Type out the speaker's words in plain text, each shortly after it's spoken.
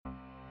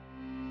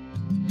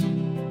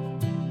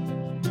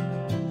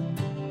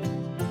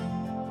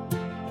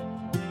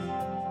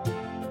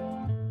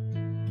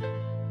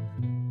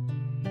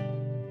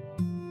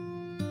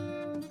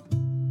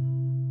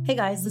Hey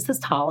guys, this is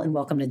Tal, and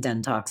welcome to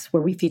Den Talks,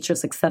 where we feature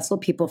successful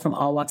people from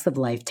all walks of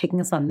life taking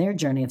us on their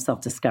journey of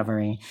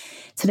self-discovery.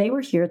 Today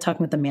we're here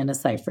talking with Amanda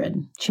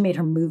Seyfried. She made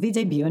her movie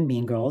debut in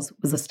Mean Girls,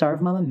 was a star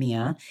of Mamma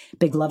Mia,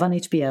 Big Love on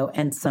HBO,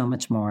 and so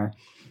much more.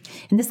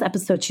 In this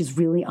episode, she's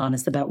really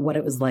honest about what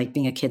it was like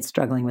being a kid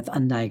struggling with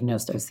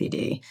undiagnosed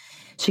OCD.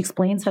 She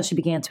explains how she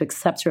began to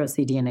accept her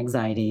OCD and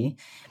anxiety,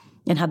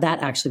 and how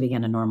that actually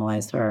began to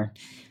normalize her.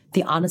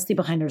 The honesty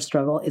behind her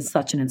struggle is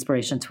such an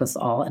inspiration to us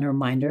all, and a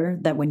reminder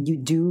that when you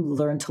do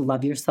learn to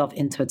love yourself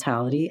in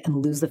totality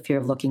and lose the fear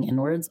of looking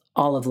inwards,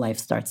 all of life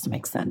starts to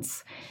make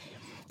sense.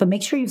 But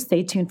make sure you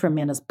stay tuned for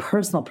Amanda's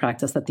personal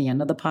practice at the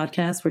end of the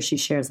podcast, where she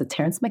shares a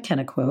Terence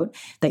McKenna quote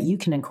that you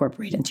can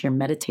incorporate into your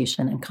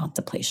meditation and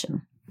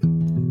contemplation.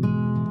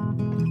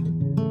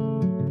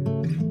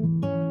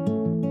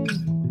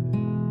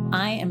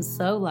 I am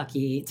so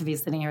lucky to be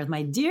sitting here with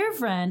my dear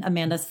friend,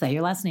 Amanda. Say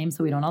your last name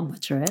so we don't all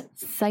butcher it.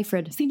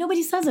 Seyfried. See,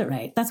 nobody says it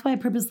right. That's why I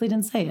purposely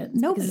didn't say it.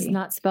 Nobody. It's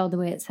not spelled the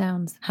way it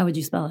sounds. How would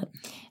you spell it?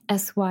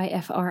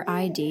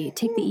 Seyfried.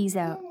 Take the E's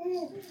out.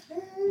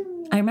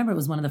 I remember it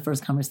was one of the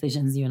first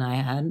conversations you and I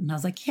had, and I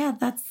was like, yeah,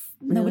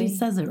 nobody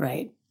says it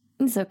right.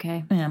 It's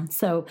okay. Yeah.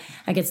 So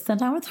I get sent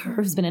down with her,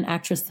 who's been an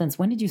actress since,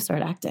 when did you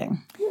start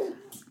acting?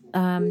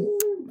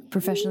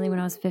 Professionally when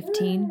I was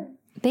 15.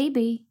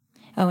 Baby.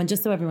 Oh, and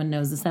just so everyone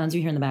knows, the sounds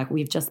you hear in the back,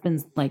 we've just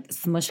been like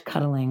smush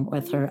cuddling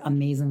with her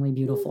amazingly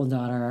beautiful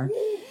daughter,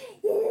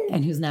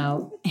 and who's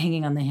now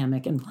hanging on the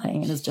hammock and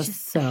playing, and is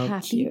just so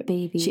happy cute.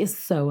 Baby. She is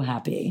so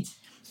happy.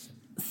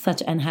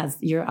 And has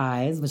your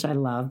eyes, which I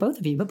love, both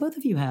of you, but both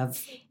of you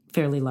have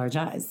fairly large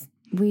eyes.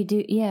 We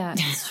do, yeah,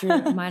 it's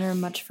true. Mine are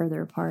much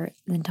further apart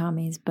than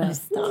Tommy's, but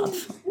stop.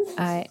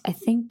 I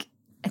think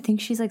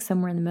she's like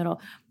somewhere in the middle.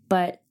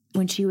 But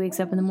when she wakes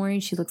up in the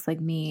morning, she looks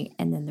like me,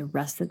 and then the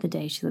rest of the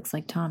day, she looks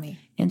like Tommy.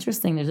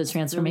 Interesting. There's a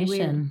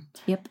transformation.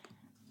 Really yep.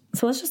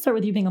 So let's just start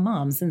with you being a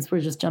mom, since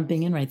we're just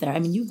jumping in right there. I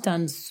mean, you've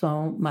done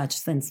so much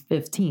since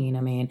 15. I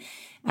mean,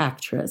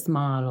 actress,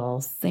 model,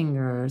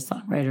 singer,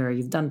 songwriter.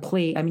 You've done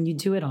play. I mean, you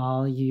do it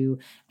all. You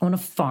own a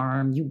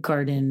farm. You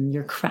garden.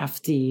 You're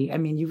crafty. I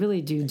mean, you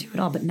really do it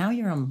all. But now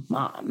you're a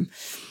mom.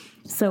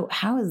 So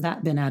how has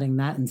that been, adding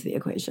that into the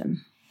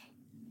equation?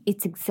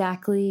 It's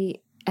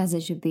exactly as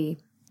it should be.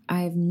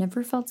 I've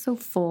never felt so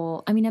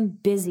full. I mean, I'm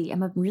busy.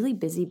 I'm a really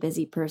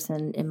busy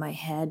person in my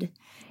head,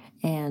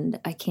 and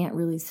I can't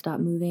really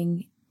stop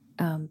moving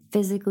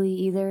physically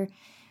either.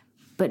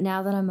 But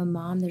now that I'm a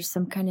mom, there's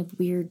some kind of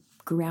weird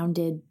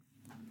grounded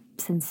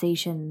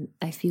sensation.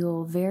 I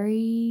feel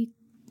very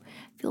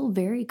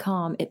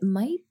calm. It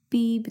might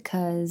be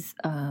because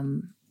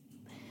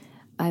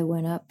I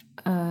went up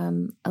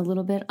a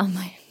little bit on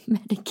my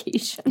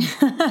medication.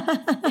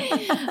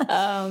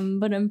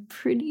 But I'm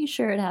pretty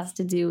sure it has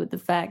to do with the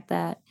fact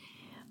that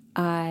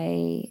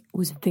I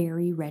was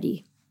very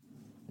ready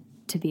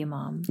to be a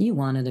mom. You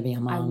wanted to be a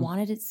mom. I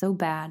wanted it so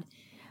bad.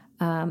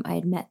 I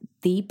had met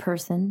the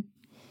person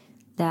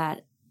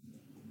that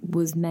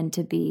was meant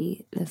to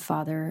be the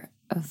father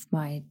of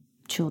my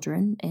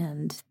children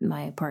and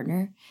my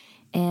partner,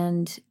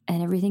 and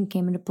everything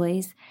came into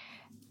place.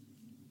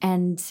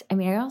 And I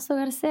mean, I also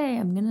got to say,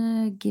 I'm going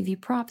to give you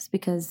props,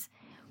 because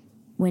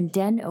when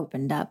Den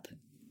opened up,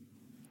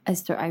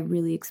 I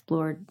really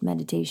explored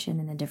meditation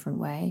in a different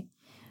way,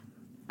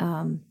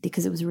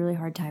 because it was a really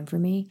hard time for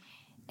me.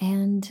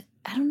 And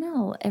I don't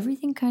know,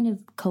 everything kind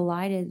of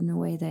collided in a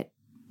way that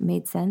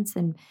made sense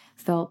and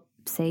felt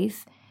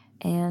safe.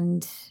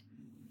 And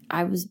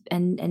I was,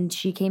 and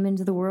she came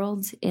into the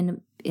world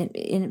in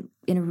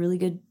a really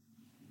good,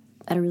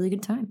 at a really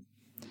good time.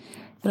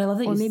 But I love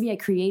that. Or maybe I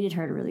created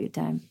her at a really good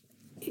time.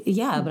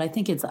 Yeah, but I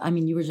think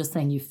you were just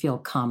saying you feel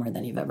calmer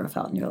than you've ever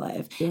felt in your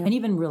life. Yeah. And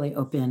you've been really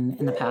open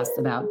in the past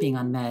about being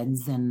on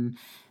meds and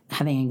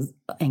having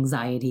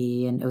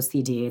anxiety and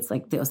OCD. It's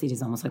like the OCD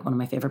is almost like one of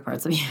my favorite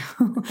parts of you.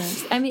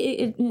 I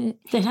mean,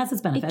 it has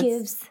its benefits. It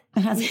gives.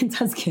 It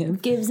does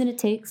give. Gives and it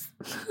takes.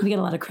 We get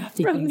a lot of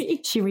crafty From things.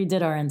 Me. She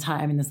redid our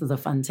entire, I mean, this is a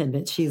fun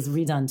tidbit. She's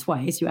redone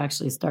twice. You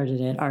actually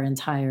started it, our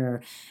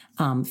entire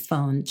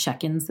phone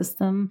check-in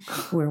system,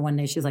 where one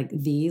day she's like,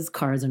 these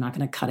cards are not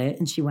going to cut it.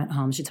 And she went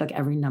home. She took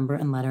every number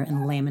and letter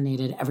and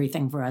laminated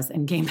everything for us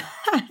and came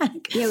back.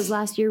 Yeah, it was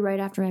last year right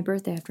after my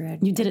birthday, after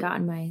I'd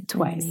gotten my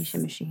twice.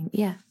 Lamination machine.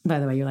 Yeah. By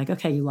the way, you're like,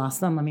 okay, you lost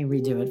them. Let me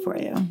redo it for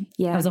you.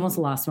 Yeah. I was almost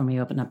lost when we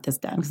opened up this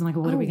den, because I'm like,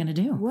 well, what are we going to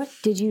do? What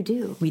did you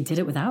do? We did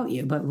it without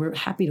you, but we're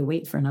happy to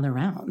wait for another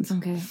round.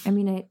 Okay. I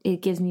mean,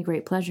 it gives me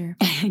great pleasure.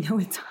 I know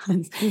it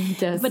does. It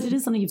does. But it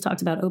is something you've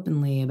talked about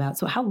openly about.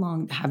 So how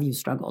long have you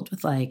struggled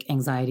with like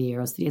anxiety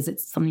or OCD? Is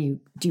it something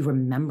do you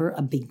remember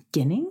a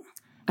beginning?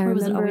 Or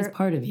was it always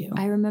part of you?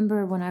 I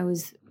remember when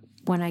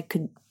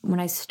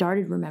I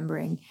started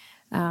remembering,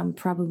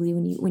 probably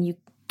when you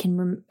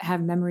can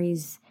have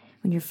memories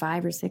when you're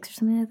 5 or 6 or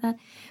something like that.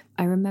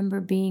 I remember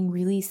being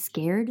really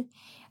scared,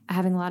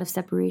 having a lot of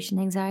separation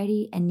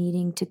anxiety and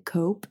needing to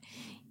cope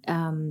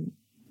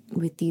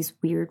with these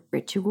weird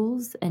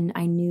rituals. And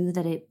I knew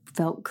that it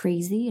felt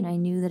crazy and I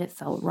knew that it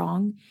felt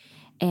wrong.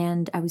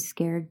 And I was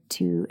scared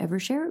to ever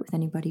share it with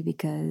anybody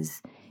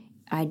because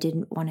I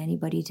didn't want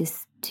anybody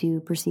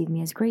to perceive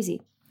me as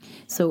crazy.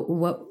 So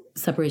what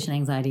separation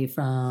anxiety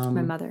from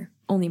My mother,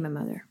 only my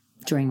mother.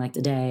 During like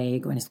the day,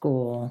 going to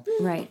school.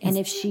 Right. And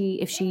if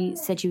she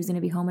said she was going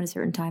to be home at a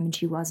certain time and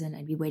she wasn't,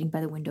 I'd be waiting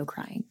by the window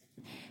crying.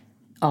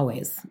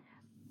 Always.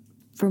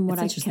 From what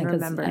I can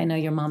remember. I know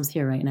your mom's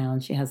here right now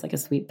and she has like a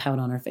sweet pout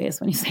on her face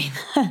when you say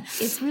that.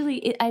 It's really,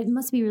 it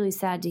must be really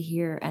sad to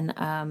hear. And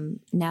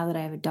now that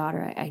I have a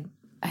daughter, I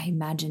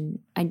imagine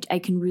I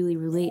can really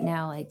relate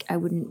now. Like I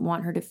wouldn't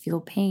want her to feel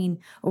pain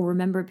or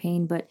remember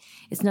pain, but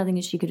it's nothing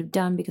that she could have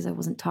done because I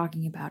wasn't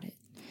talking about it.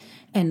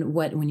 And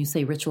when you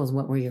say rituals,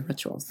 what were your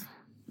rituals?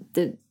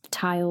 The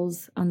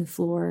tiles on the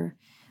floor,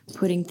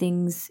 putting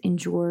things in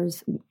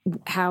drawers,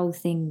 how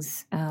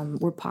things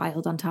were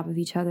piled on top of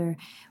each other,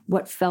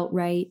 what felt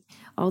right,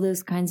 all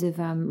those kinds of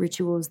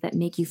rituals that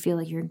make you feel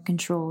like you're in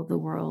control of the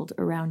world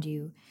around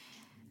you.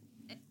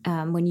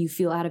 When you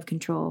feel out of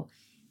control,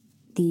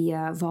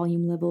 the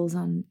volume levels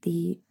on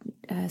the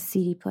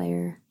CD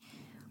player.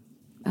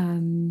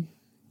 When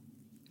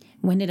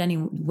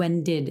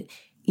did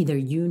either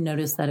you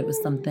notice that it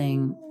was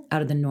something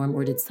out of the norm,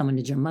 or did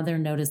your mother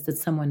notice? Did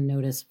someone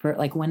notice?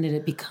 When did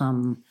it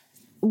become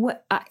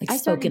I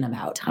spoken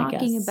about?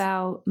 Talking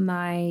about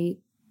my,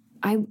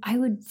 I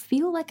would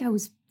feel like I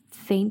was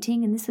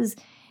fainting, and this is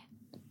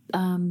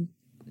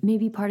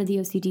maybe part of the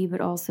OCD,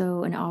 but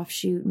also an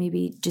offshoot,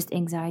 maybe just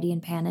anxiety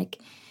and panic.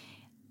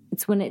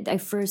 It's when I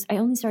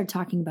only started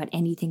talking about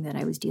anything that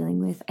I was dealing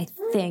with. I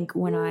think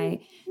when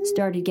I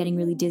started getting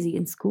really dizzy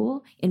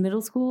in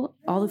middle school,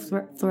 all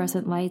the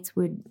fluorescent lights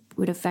would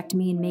affect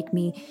me and make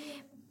me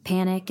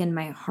panic, and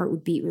my heart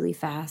would beat really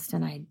fast,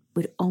 and I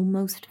would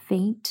almost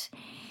faint.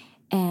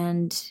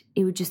 And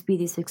it would just be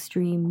this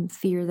extreme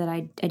fear that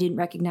I didn't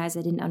recognize,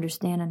 I didn't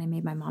understand, and I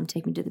made my mom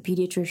take me to the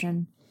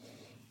pediatrician.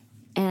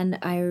 And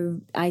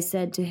I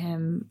said to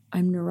him,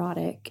 I'm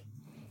neurotic.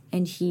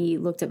 And he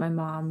looked at my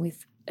mom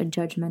with a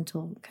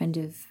judgmental kind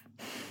of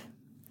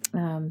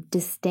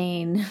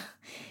disdain.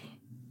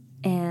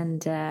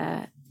 And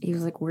he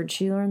was like, where'd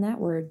she learn that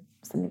word?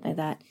 Something like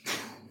that.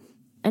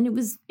 And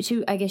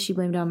I guess she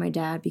blamed it on my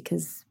dad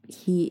because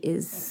he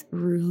is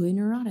really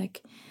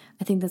neurotic.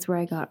 I think that's where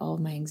I got all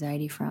of my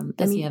anxiety from.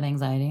 Does he have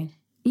anxiety?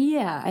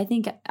 Yeah, I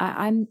think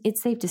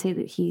it's safe to say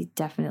that he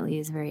definitely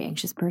is a very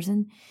anxious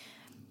person.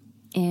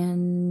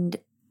 And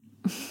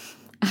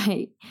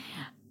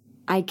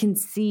I can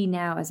see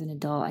now as an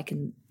adult,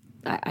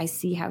 I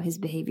see how his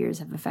behaviors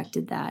have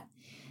affected that.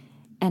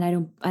 And I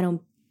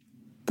don't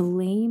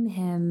blame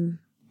him,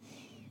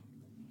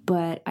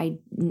 but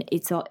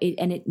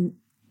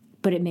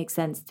but it makes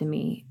sense to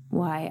me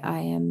why I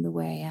am the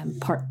way I am,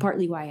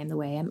 partly why I am the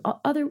way I am.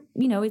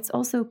 It's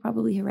also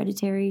probably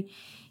hereditary.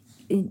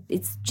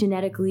 It's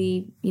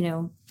genetically,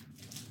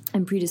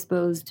 I'm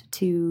predisposed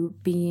to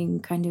being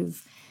kind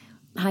of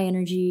high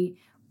energy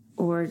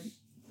or,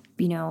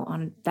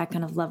 on that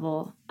kind of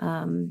level.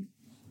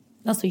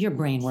 Also, your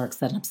brain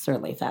works at an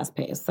absurdly fast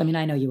pace. I mean,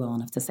 I know you well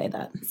enough to say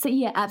that. So,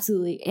 yeah,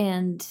 absolutely.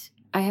 And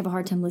I have a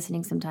hard time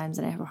listening sometimes,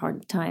 and I have a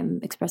hard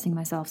time expressing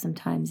myself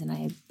sometimes,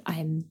 and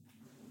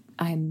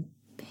I'm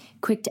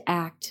quick to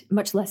act,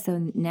 much less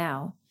so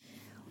now.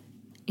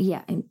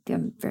 Yeah,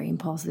 I'm very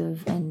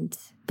impulsive,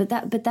 but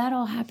that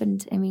all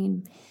happened. I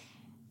mean,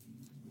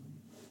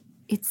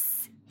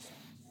 it's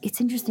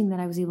interesting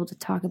that I was able to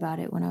talk about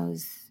it when I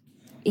was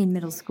in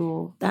middle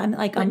school. I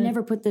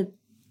never put the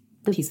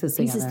pieces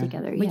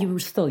together. But you were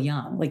still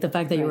young. Like the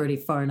fact that you were already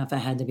far enough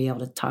ahead to be able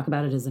to talk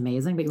about it is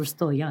amazing, but you were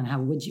still young. How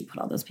would you put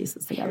all those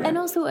pieces together? And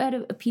also at a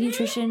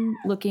pediatrician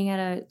looking at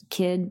a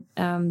kid,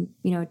 an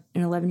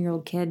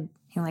 11-year-old kid,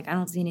 I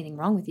don't see anything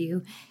wrong with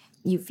you.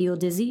 You feel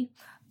dizzy,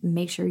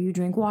 make sure you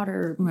drink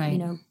water,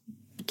 right.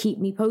 Keep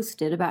me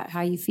posted about how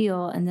you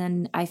feel. And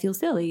then I feel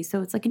silly.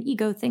 So it's like an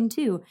ego thing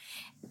too.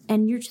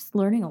 And you're just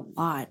learning a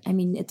lot. I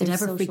mean, did it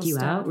ever freak you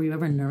out? Were you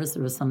ever nervous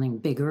there was something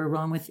bigger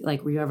wrong with you?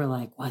 Like, were you ever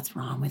like, what's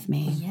wrong with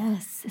me?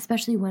 Yes,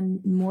 especially when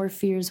more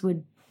fears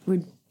would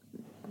be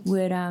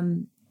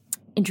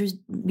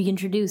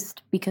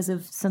introduced because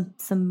of some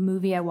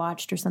movie I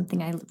watched or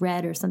something I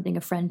read or something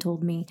a friend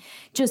told me.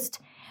 Just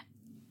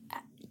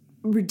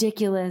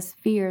ridiculous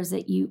fears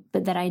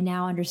that I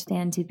now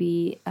understand to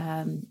be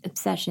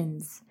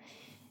obsessions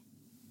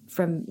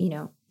from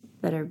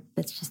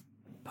that's just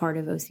part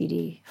of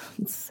OCD.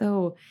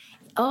 So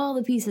all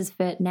the pieces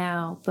fit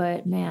now,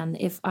 but man,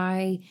 if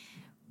I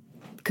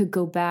could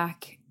go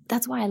back,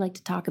 that's why I like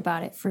to talk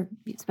about it for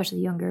especially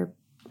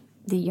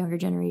the younger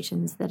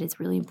generations, that it's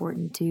really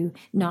important to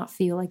not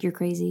feel like you're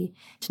crazy,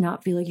 to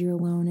not feel like you're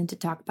alone, and to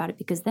talk about it,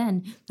 because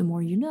then the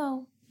more you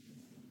know,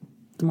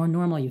 the more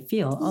normal you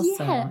feel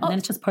also. Yeah. And then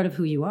it's just part of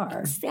who you are.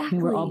 Exactly. I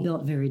mean, we're all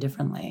built very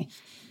differently.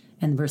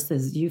 And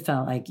versus you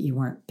felt like you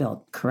weren't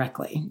built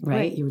correctly,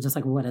 right? You were just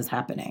like, what is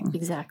happening?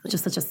 Exactly.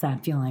 Just such a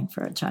sad feeling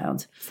for a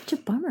child. Such a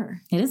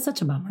bummer. It is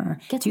such a bummer.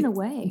 Gets in the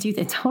way.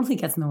 It totally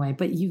gets in the way.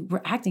 But you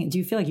were acting. Do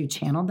you feel like you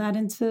channeled that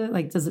into,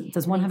 like,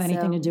 does one have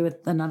anything to do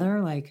with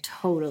another? Like,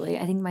 totally.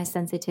 I think my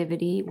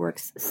sensitivity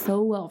works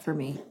so well for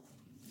me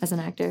as an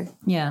actor.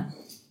 Yeah.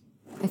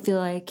 I feel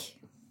like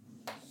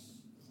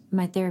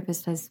my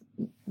therapist has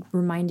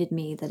reminded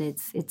me that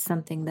it's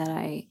something that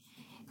I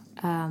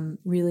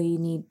really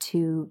need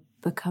to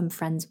become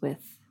friends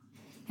with.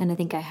 And I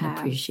think I have.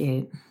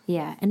 Appreciate.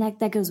 Yeah. And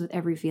that goes with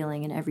every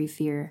feeling and every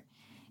fear.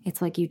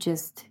 It's like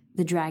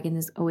the dragon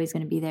is always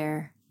going to be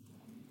there.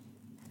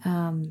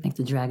 Make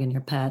the dragon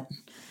your pet.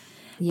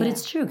 Yeah. But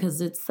it's true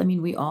because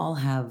we all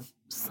have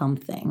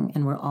something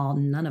and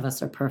none of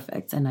us are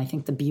perfect. And I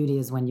think the beauty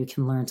is when you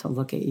can learn to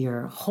look at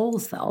your whole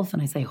self,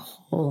 and I say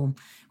whole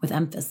with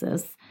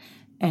emphasis,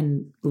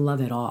 and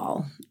love it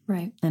all.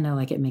 Right. And know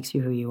like it makes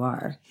you who you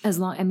are. As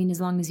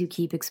long as you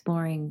keep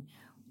exploring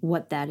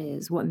what that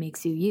is, what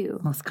makes you you.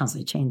 Well, it's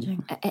constantly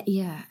changing.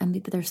 Yeah.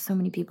 But there's so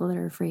many people that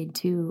are afraid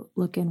to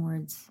look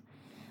inwards.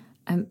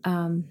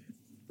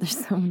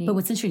 There's so many. But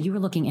what's interesting, you were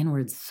looking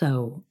inwards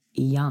so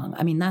young.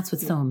 That's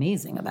what's so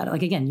amazing about it.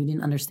 Like, again, you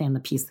didn't understand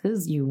the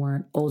pieces. You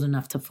weren't old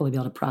enough to fully be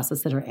able to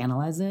process it or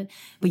analyze it,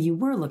 but you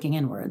were looking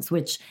inwards,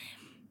 which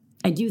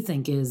I do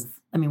think is,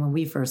 when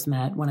we first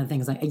met, one of the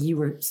things, you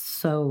were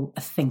so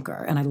a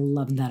thinker, and I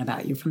loved that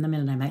about you. From the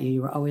minute I met you,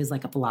 you were always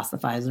like a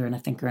philosophizer and a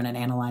thinker and an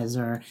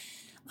analyzer,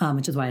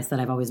 which is why I said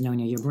I've always known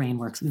you. Your brain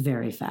works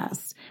very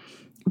fast.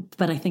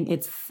 But I think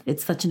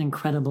it's such an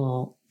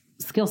incredible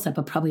skill set,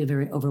 but probably a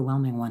very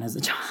overwhelming one as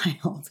a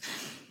child.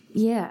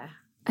 Yeah.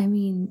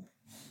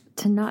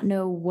 To not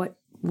know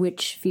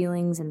which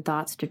feelings and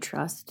thoughts to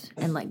trust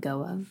and let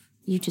go of.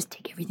 You just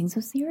take everything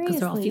so seriously. Because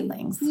they're all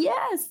feelings.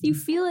 Yes. You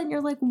feel it and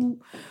you're like,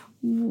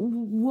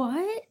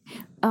 what?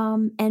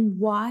 And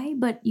why?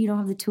 But you don't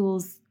have the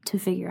tools to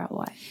figure out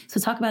why. So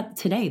talk about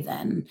today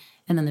then.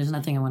 And then there's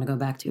another thing I want to go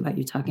back to about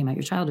you talking about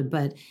your childhood.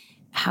 But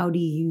how do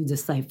you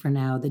decipher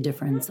now the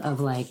difference of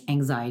like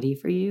anxiety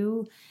for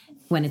you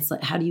when it's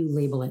like, how do you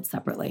label it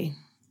separately?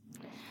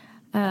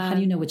 How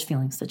do you know which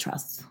feelings to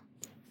trust?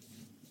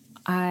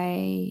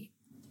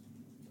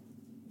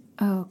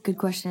 Good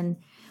question.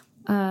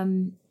 I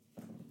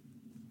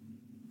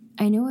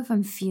know if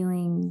I'm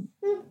feeling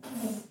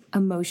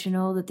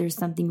emotional that there's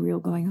something real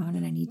going on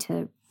and I need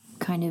to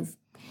kind of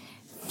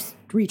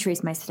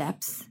retrace my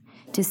steps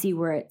to see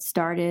where it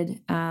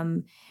started.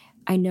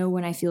 I know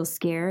when I feel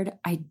scared,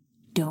 I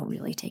don't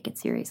really take it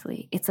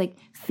seriously. It's like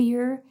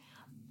fear,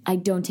 I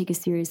don't take as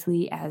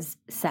seriously as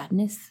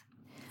sadness.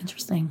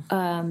 Interesting.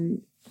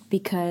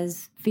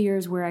 Because fear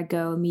is where I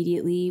go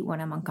immediately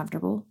when I'm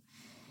uncomfortable.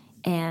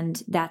 And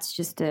that's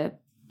just a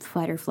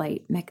fight or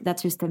flight.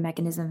 That's just a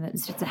mechanism.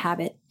 It's just a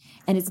habit.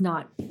 And it's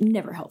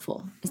never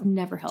helpful. It's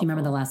never helpful. Do you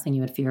remember the last thing you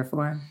had fear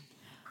for?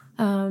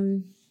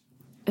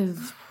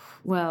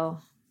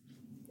 Well,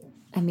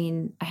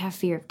 I have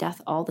fear of death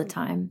all the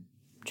time.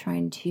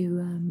 Trying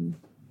to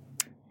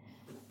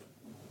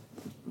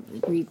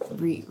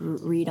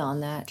read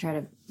on that.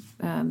 Try to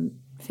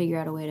figure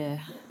out a way to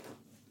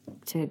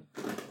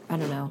I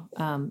don't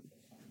know,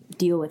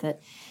 deal with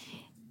it.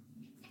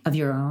 Of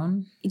your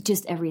own?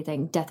 Just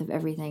everything, death of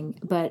everything.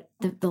 But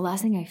the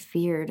last thing I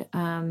feared.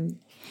 But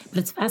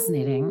it's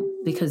fascinating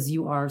because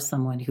you are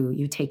someone who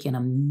you take in a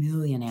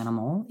million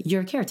animal.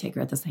 You're a caretaker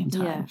at the same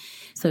time. Yeah.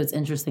 So it's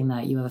interesting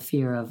that you have a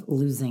fear of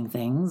losing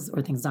things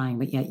or things dying,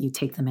 but yet you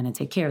take them in and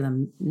take care of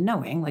them,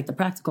 knowing like the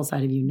practical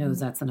side of you knows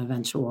that's an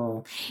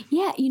eventual.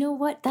 Yeah, you know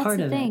what? That's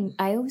the thing. It.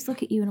 I always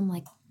look at you and I'm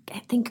like, I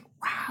think,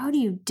 how do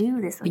you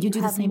do this? But you do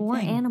the same more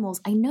thing.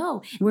 Animals. I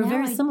know. We're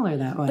very similar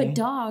that way. But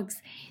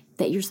dogs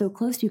that you're so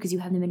close to because you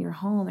have them in your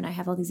home, and I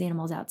have all these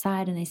animals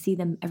outside and I see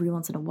them every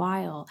once in a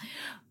while.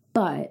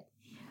 But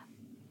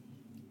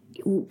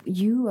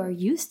you are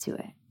used to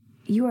it.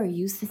 You are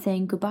used to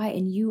saying goodbye,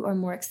 and you are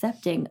more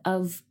accepting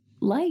of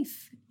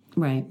life.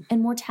 Right.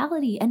 And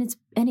mortality. And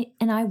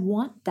I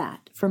want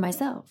that for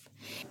myself.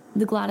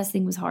 The Gladys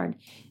thing was hard.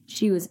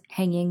 She was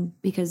hanging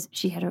because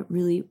she had a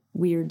really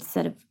weird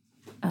set of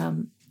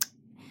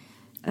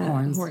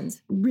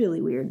horns.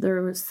 Really weird. They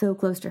were so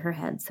close to her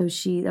head. So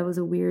that was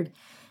a weird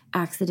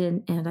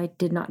accident, and I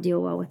did not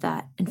deal well with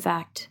that. In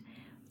fact,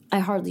 I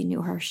hardly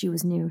knew her. She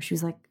was new. She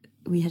was like,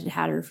 we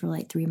had her for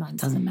like 3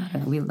 months. Doesn't matter.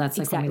 That's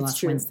like when we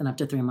lost Winston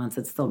after 3 months.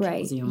 It still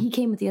kills you. He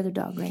came with the other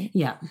dog, right?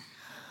 Yeah.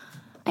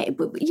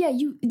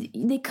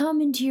 They come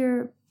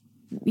into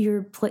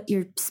your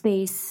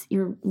space,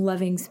 your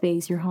loving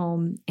space, your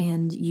home,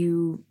 and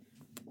you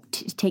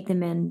take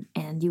them in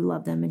and you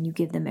love them and you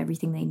give them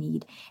everything they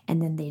need,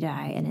 and then they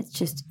die. And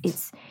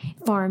it's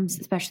farms,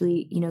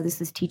 especially,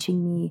 this is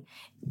teaching me,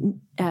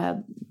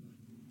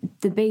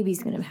 the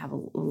baby's going to have a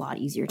lot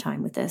easier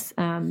time with this.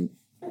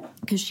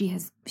 Because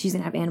she's going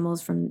to have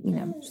animals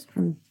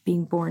from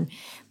being born.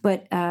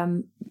 But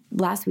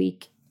last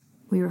week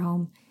we were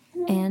home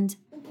and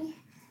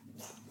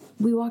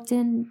we walked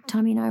in.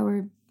 Tommy and I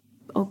were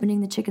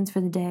opening the chickens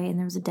for the day, and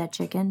there was a dead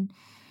chicken.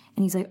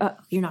 And he's like, "Oh,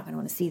 you're not going to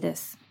want to see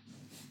this."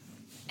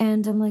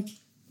 And I'm like,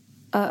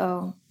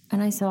 "Uh-oh."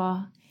 And I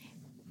saw,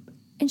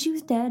 and she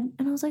was dead.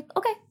 And I was like,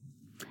 "Okay."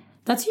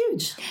 That's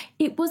huge.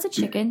 It was a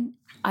chicken.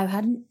 I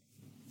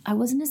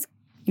wasn't as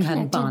You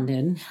hadn't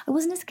bonded. I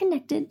wasn't as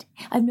connected.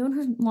 I've known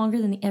her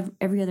longer than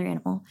every other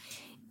animal,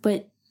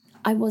 but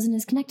I wasn't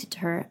as connected to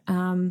her.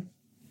 And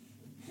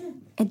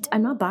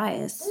I'm not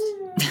biased.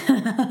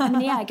 I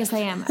mean, yeah, I guess I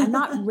am. I'm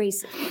not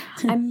racist.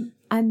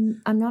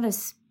 I'm not a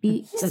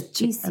species. A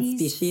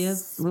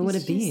species? What would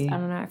it be? I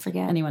don't know. I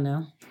forget. Anyone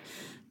know?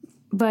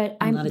 But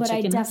I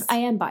chickenist?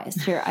 am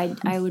biased here.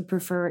 I would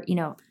prefer,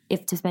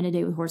 if to spend a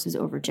day with horses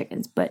over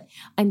chickens. But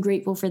I'm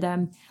grateful for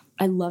them.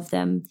 I love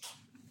them.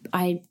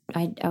 I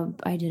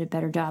did a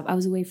better job. I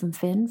was away from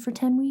Finn for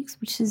 10 weeks,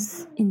 which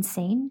is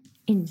insane.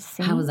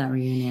 How was that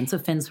reunion? So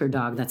Finn's her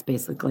dog. That's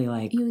basically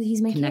like he's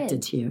my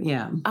connected kid. to you.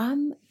 Yeah.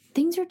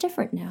 Things are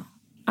different now.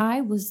 I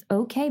was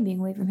okay being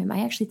away from him. I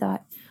actually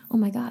thought, oh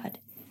my God,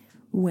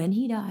 when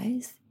he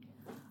dies,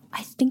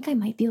 I think I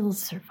might be able to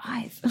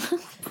survive.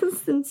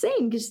 It's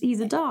insane because he's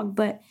a dog,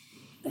 but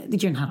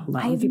you're not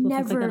alone. I've People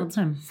never think like that all the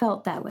time.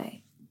 felt that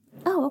way.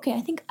 Oh, okay.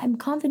 I think I'm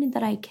confident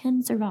that I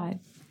can survive.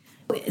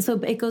 So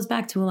it goes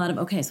back to a lot of,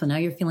 okay, so now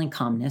you're feeling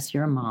calmness.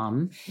 You're a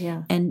mom.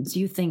 Yeah. And do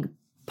you think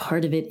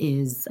part of it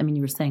is, I mean,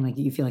 you were saying like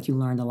you feel like you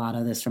learned a lot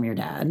of this from your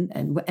dad.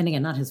 And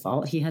again, not his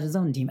fault. He had his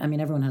own demon. I mean,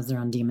 everyone has their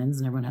own demons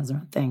and everyone has their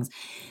own things.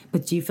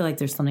 But do you feel like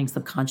there's something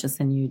subconscious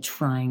in you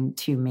trying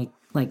to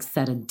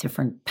set a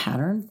different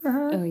pattern for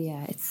her? Oh,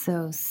 yeah. It's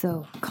so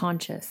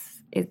conscious.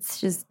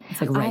 It's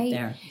like right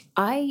there.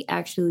 I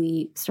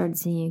actually started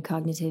seeing a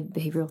cognitive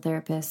behavioral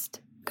therapist.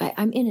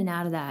 I'm in and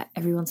out of that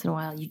every once in a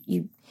while.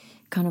 You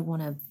kind of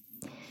want to,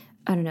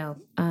 I don't know,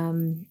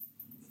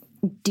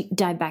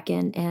 dive back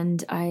in.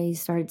 And I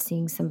started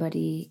seeing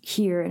somebody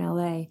here in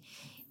LA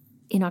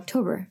in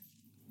October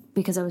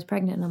because I was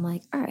pregnant. And I'm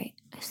like, all right,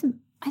 I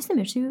have some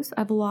issues.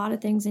 I have a lot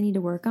of things I need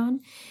to work on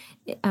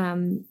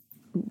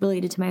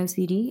related to my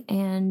OCD.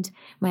 And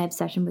my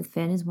obsession with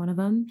Finn is one of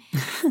them.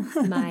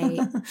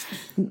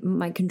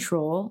 my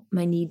control,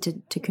 my need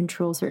to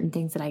control certain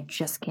things that I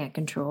just can't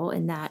control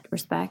in that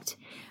respect.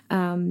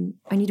 I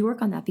need to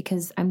work on that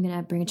because I'm going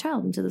to bring a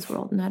child into this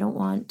world. And I don't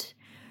want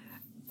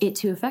it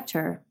to affect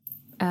her.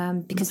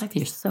 Because the fact that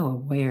you're so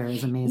aware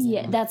is amazing.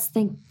 Yeah, that's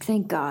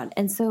thank God.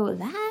 And so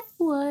that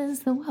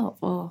was so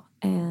helpful.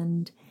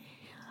 And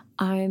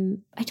I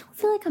don't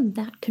feel like I'm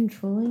that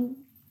controlling,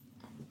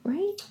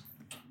 right?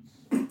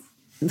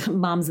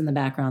 Mom's in the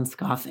background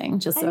scoffing,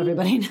 just so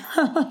everybody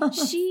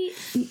knows.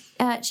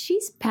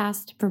 She's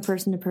passed from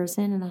person to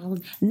person, and I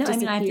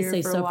have to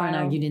say, so far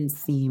now, you didn't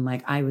seem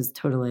like I was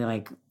totally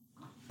like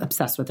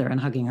obsessed with her and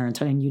hugging her,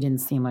 and you didn't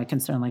seem like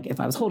concerned, like if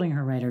I was holding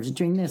her right or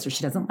doing this or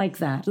she doesn't like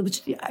that.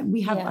 Which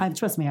we have. Yeah.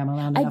 Trust me, I'm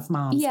around enough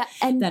moms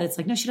that it's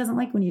like, no, she doesn't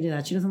like when you do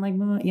that. She doesn't like,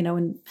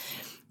 and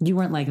you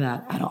weren't like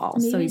that at all.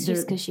 Maybe so it's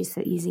just because she's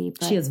so easy.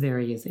 But, she is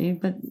very easy,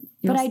 but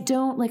I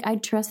don't I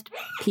trust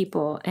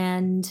people,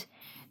 and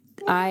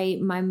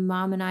my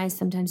mom and I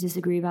sometimes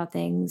disagree about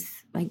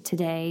things. Like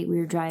today, we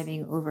were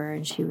driving over,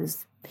 and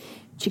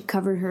she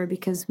covered her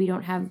because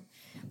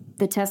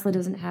the Tesla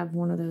doesn't have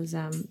one of those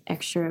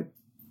extra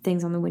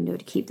things on the window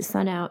to keep the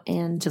sun out,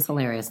 and just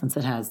hilarious since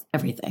it has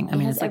everything. I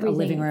mean, it's like everything. A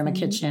living room, a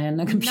kitchen,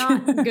 a computer.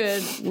 Not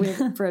good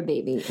for a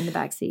baby in the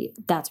back seat.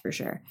 That's for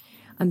sure.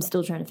 I'm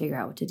still trying to figure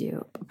out what to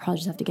do. I'll probably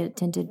just have to get it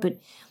tinted, but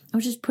I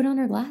was just put on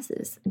her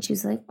glasses, and she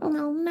was like, "Oh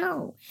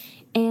no!"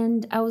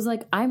 And I was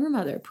like, "I'm her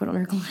mother. Put on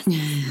her glasses."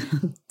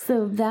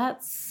 So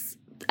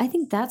I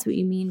think that's what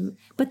you mean.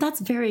 But that's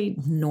very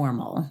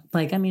normal.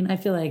 Like, I mean, I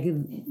feel like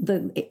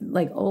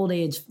the old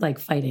age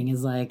fighting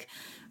is like,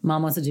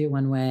 mom wants to do it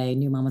one way,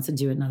 new mom wants to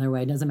do it another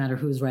way. It doesn't matter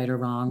who's right or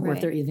wrong, or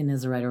if there even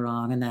is a right or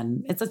wrong. And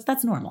then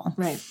that's normal.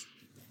 Right.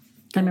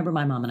 I remember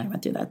my mom and I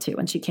went through that too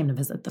when she came to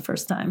visit the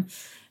first time.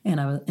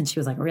 And she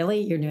was like,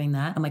 "Really? You're doing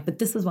that?" I'm like, "But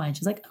this is why." And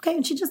she's like, "Okay."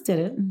 And she just did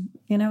it,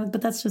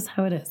 but that's just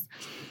how it is.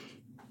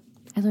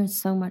 I learned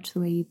so much the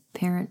way you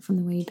parent from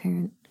the way you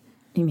parent.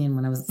 You mean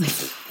when I was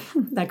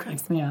that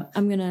cracks me up.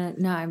 I'm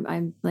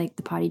like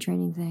the potty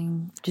training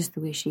thing, just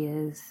the way she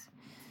is,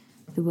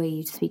 the way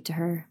you speak to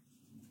her.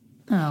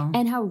 Oh.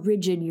 And how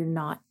rigid you're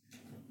not.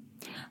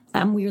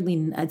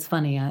 It's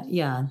funny.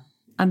 Yeah.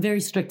 I'm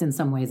very strict in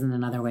some ways, and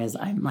in other ways,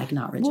 I'm like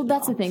not rigid. Well,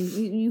 that's the thing.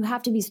 You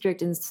have to be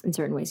strict in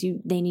certain ways.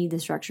 They need the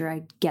structure.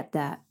 I get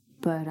that,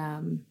 but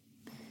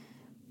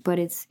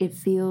it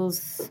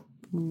feels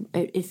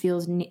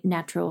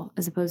natural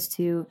as opposed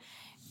to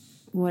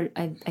what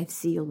I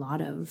see a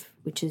lot of,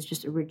 which is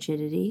just a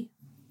rigidity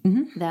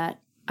that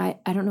I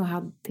don't know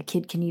how the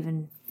kid can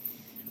even.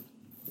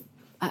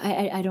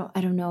 I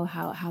don't know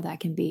how that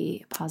can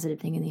be a positive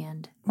thing in the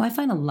end. Well, I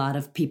find a lot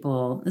of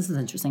people, this is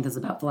interesting because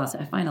about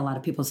philosophy, I find a lot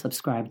of people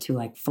subscribe to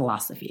like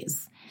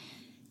philosophies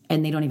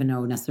and they don't even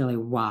know necessarily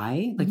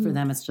why. Like for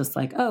them, it's just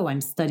like, oh,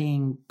 I'm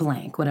studying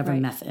blank, whatever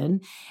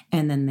method.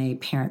 And then they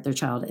parent their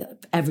child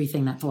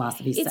everything that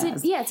philosophy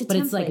says. It's a template. But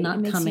it's like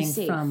not coming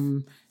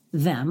from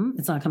them.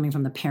 It's not coming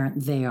from the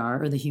parent they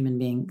are or the human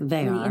being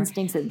they are. The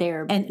instincts that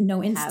they're and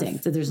no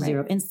instinct. There's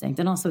zero instinct.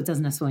 And also it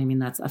doesn't necessarily mean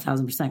that's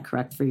 1,000%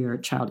 correct for your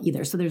child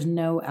either. So there's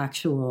no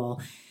actual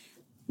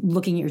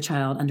looking at your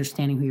child,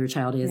 understanding who your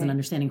child is and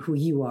understanding who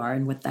you are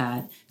and what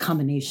that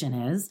combination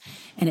is.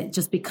 And it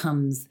just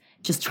becomes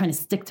just trying to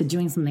stick to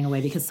doing something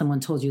away because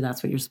someone told you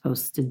that's what you're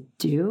supposed to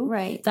do.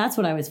 Right. That's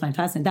what I always find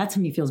fascinating. That to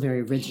me feels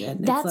very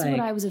rigid. That's what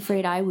I was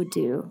afraid I would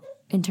do.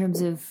 in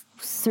terms of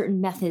certain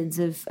methods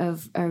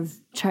of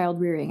child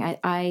rearing.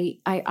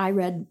 I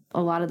read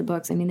a lot of the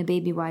books. I mean, the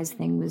Baby Wise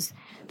thing was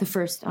the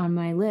first on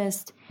my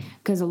list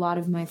because a lot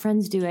of my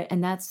friends do it,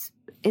 and that's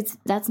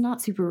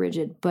not super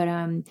rigid, but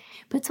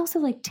it's also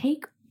like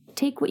take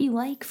what you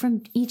like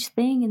from each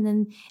thing, and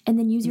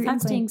then use your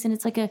instincts, and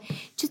it's like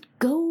just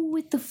go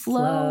with the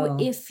flow.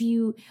 If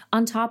you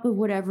on top of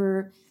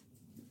whatever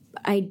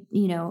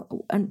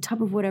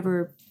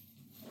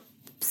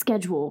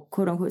schedule,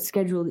 quote unquote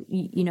schedule,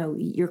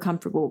 you're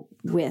comfortable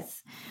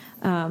with.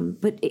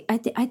 But I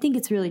think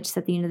it's really just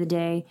at the end of the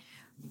day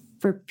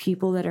for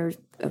people that are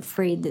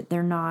afraid that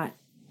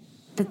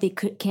they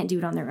can't do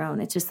it on their own.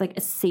 It's just like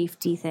a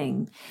safety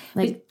thing.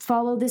 Like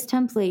follow this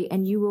template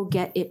and you will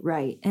get it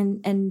right.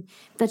 And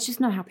that's just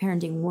not how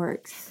parenting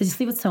works. Did you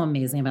see what's so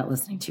amazing about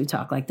listening to you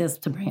talk like this,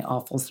 to bring it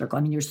all full circle?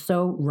 I mean, you're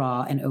so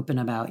raw and open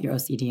about your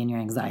OCD and your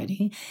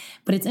anxiety,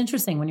 but it's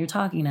interesting when you're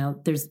talking now,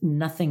 there's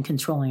nothing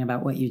controlling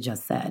about what you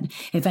just said.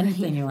 If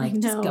anything, you're like,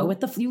 just go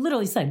with you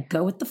literally said,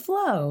 go with the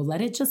flow,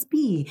 let it just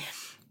be.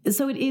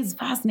 So it is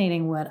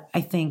fascinating what I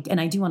think, and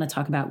I do want to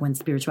talk about when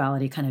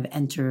spirituality kind of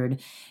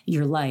entered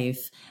your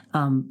life.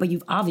 But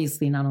you've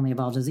obviously not only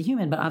evolved as a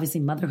human, but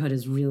obviously motherhood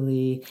is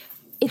really...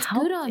 It's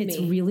good on me. It's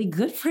really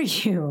good for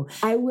you.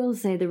 I will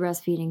say the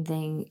breastfeeding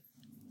thing,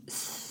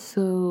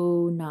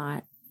 so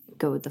not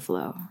go with the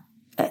flow.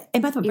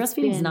 And by the way,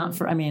 breastfeeding is not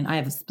for, I mean, I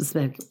have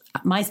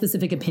my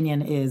specific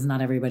opinion is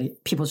not everybody,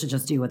 people should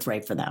just do what's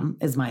right for them,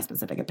 is my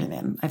specific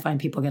opinion. I find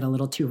people get a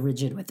little too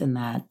rigid within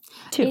that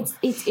too.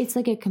 It's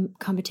like a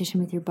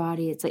competition with your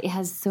body. It's like,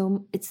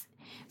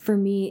 for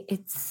me,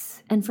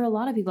 and for a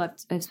lot of people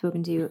I've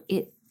spoken to,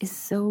 it is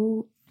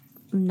so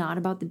not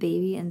about the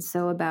baby and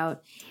so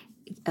about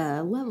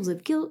levels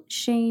of guilt,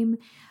 shame,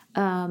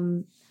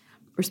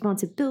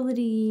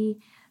 responsibility,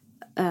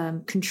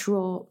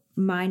 control.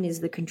 Mine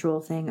is the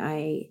control thing.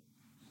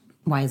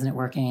 Why isn't it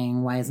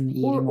working? Why isn't it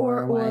eating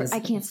more? Or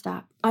I can't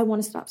stop. I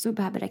want to stop so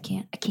bad, but I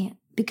can't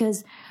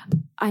because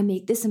I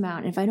make this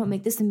amount. And if I don't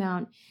make this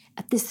amount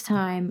at this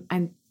time,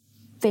 I'm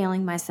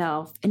failing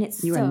myself. And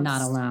you are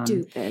not alone.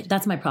 Stupid.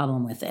 That's my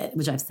problem with it,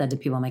 which I've said to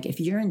people. I'm like, if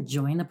you're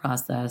enjoying the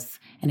process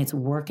and it's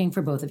working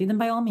for both of you, then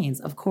by all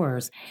means, of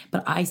course.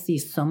 But I see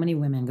so many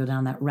women go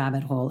down that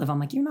rabbit hole. If I'm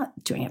like, you're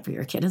not doing it for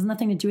your kid. It has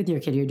nothing to do with your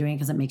kid. You're doing it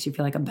because it makes you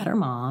feel like a better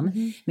mom,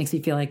 makes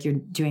you feel like you're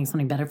doing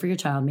something better for your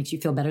child, makes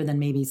you feel better than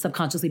maybe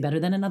subconsciously better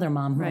than another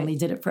mom who only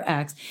did it for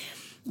X.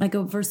 I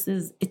go,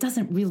 versus it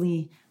doesn't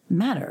really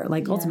matter.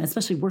 Like ultimately,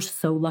 especially we're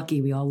so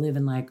lucky. We all live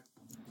in like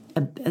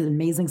an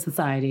amazing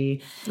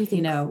society.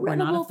 We're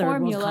not a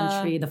third world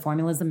country. The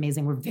formula is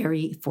amazing. We're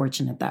very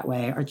fortunate that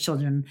way. Our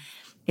children,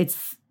 in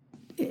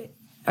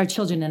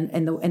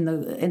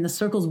the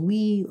circles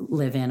we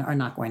live in are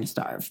not going to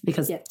starve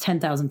because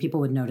 10,000 people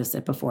would notice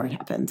it before it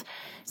happened.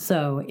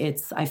 So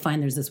I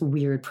find there's this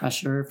weird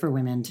pressure for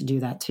women to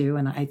do that too.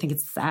 And I think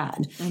it's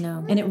sad. I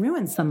know. And it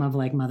ruins some of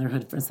like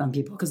motherhood for some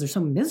people because they're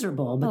so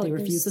miserable, but they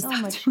refuse to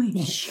stop doing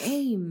it.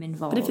 Shame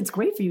involved. But if it's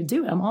great for you,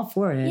 do it. I'm all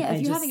for it. Yeah,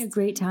 if you're having a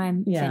great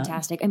time,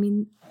 fantastic. I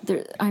mean,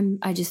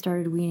 I just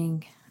started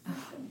weaning.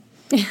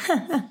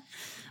 I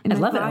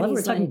love it. I love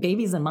we're talking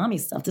babies and mommy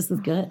stuff. This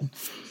is good.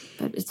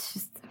 But it's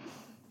just...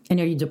 And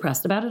are you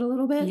depressed about it a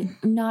little bit?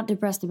 I'm not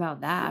depressed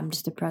about that. I'm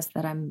just depressed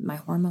that my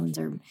hormones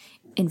are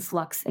in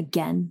flux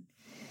again.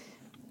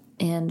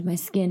 And my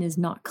skin is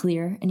not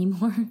clear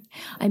anymore.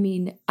 I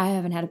mean,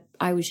 I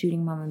was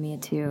shooting Mamma Mia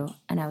too,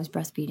 and I was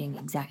breastfeeding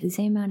exactly the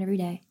same amount every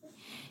day.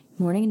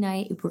 Morning and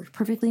night. It worked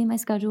perfectly in my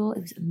schedule. It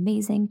was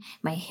amazing.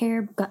 My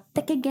hair got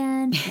thick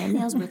again. My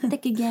nails were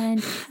thick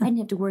again. I didn't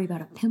have to worry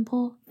about a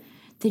pimple.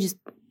 They just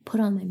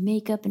put on my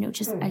makeup, and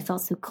I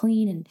felt so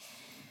clean. And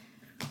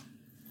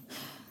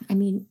I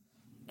mean,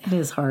 it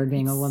is hard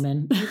being a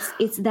woman.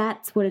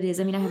 That's what it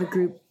is. I mean, I have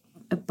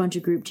a bunch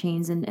of group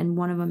chains, and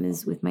one of them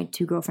is with my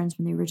two girlfriends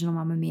from the original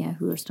Mamma Mia,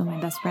 who are still my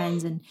best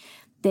friends, and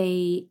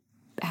they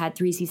had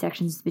 3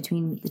 C-sections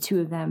between the two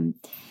of them,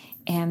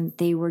 and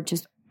they were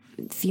just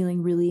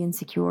feeling really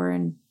insecure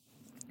and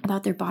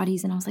about their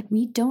bodies. And I was like,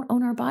 we don't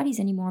own our bodies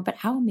anymore, but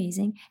how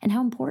amazing and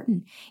how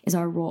important is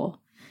our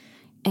role?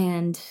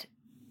 And,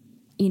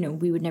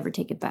 we would never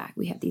take it back.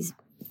 We have these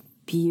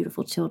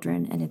beautiful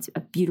children, and it's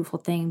a beautiful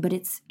thing, but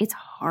it's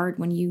hard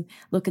when you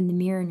look in the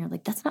mirror and you're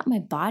like, that's not my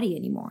body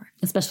anymore.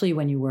 Especially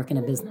when you work in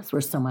a business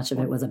where so much of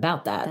it was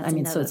about that.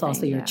 So it's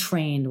also you're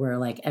trained where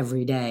like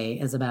every day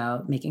is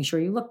about making sure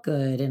you look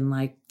good and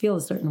like feel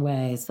a certain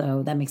way.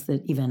 So that makes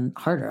it even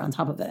harder on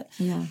top of it.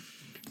 Yeah.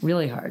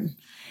 Really hard.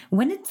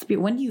 When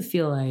do you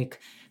feel like,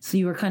 so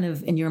you were kind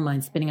of in your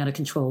mind spinning out of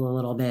control a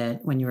little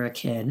bit when you were a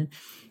kid.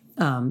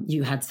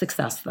 You had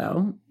success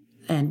though.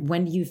 And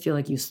when do you feel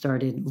like you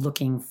started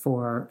looking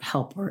for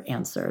help or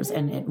answers,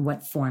 and in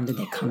what form did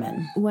they come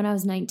in? When I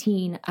was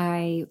 19,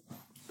 I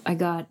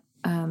got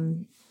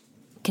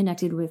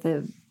connected with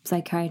a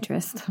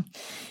psychiatrist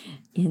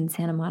in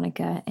Santa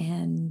Monica,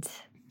 and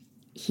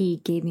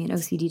he gave me an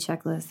OCD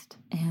checklist,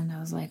 and I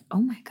was like,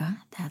 oh my God,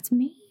 that's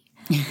me.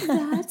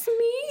 That's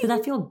me. Did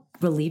that feel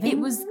relieving? It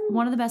was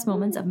one of the best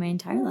moments of my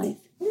entire life.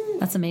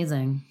 That's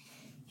amazing.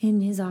 in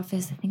his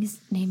office. I think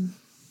his name,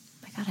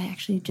 my God, I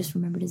actually just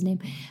remembered his name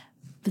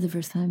for the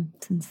first time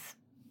since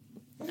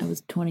I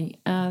was 20.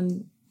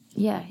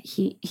 Yeah,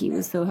 he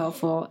was so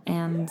helpful.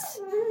 And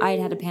I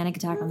had a panic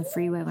attack on the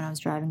freeway when I was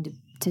driving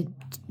to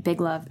Big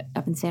Love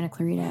up in Santa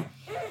Clarita.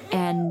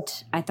 And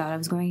I thought I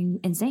was going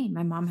insane.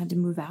 My mom had to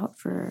move out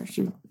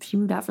she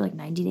moved out for like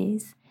 90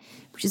 days,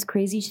 which is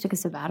crazy. She took a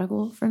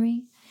sabbatical for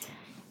me.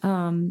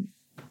 And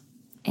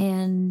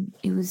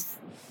it was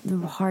the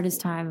hardest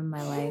time of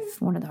my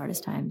life, one of the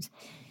hardest times.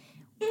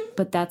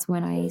 But that's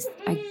when I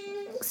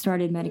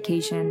started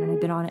medication, and I've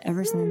been on it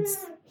ever since.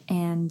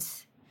 And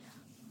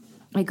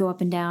I go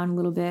up and down a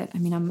little bit. I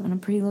mean, I'm on a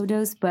pretty low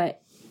dose,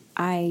 but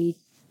I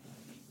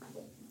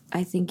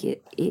think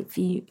if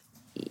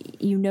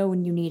you know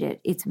when you need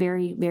it, it's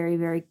very, very,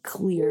 very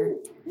clear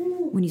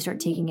when you start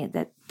taking it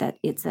that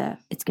it's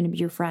going to be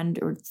your friend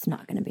or it's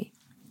not going to be.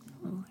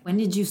 When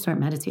did you start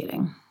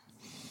meditating?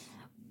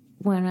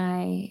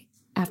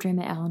 After I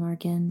met Alan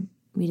Arkin,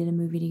 we did a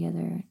movie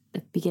together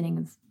at the beginning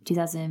of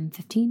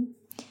 2015,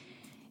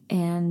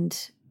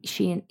 and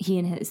he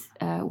and his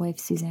wife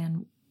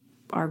Suzanne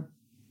are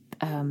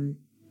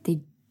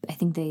I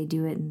think they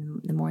do it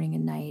in the morning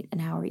and night, an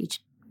hour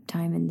each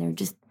time, and they're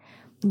just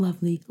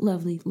lovely,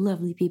 lovely,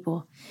 lovely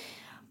people.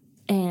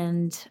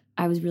 And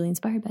I was really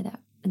inspired by that,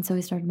 and so I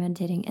started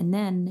meditating. And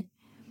then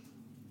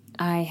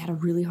I had a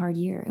really hard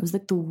year. It was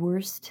like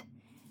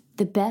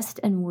the best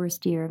and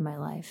worst year of my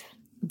life.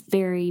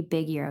 Very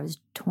big year. I was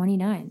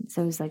 29,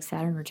 so it was like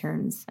Saturn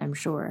Returns, I'm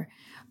sure,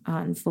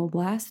 on full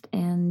blast.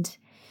 And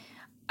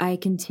I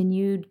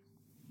continued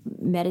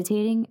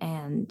meditating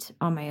and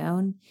on my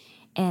own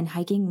and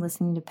hiking,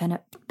 listening to Pema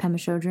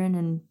Chodron.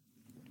 And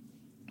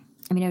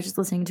I mean, I was just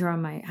listening to her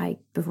on my hike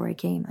before I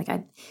came.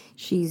 Like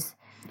she's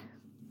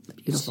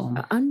beautiful,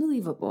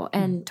 unbelievable.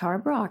 And Tara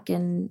Brach,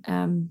 and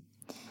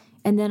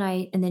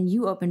then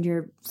you opened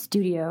your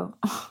studio,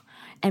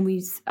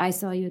 and I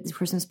saw you at this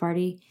Christmas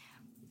party,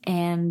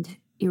 and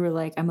you were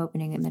like, I'm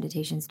opening a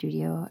meditation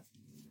studio.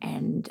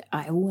 And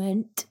I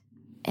went,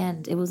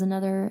 and it was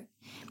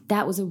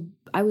I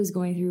was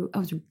going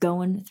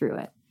through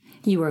it.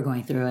 You were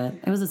going through it.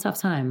 It was a tough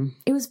time.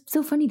 It was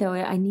so funny though.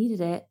 I needed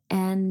it.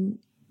 And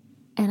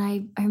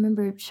I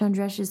remember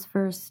Chandresh's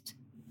first,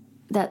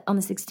 that on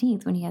the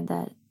 16th when he had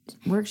that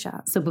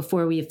workshop. So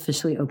before we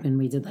officially opened,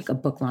 we did like a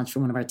book launch for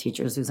one of our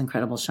teachers who's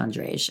incredible,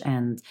 Chandresh.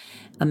 And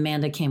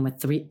Amanda came with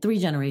three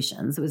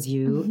generations. It was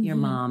you, your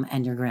mom,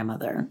 and your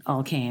grandmother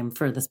all came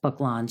for this book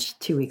launch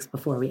 2 weeks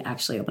before we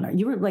actually opened.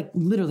 You were like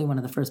literally one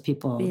of the first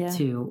people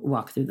to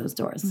walk through those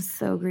doors. I'm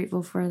so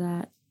grateful for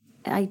that.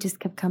 I just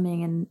kept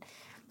coming,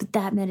 but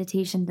that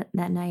meditation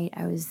that night,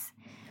 I was,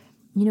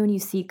 when you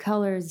see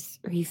colors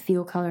or you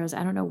feel colors,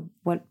 I don't know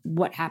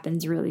what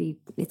happens really.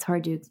 It's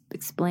hard to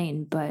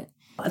explain, but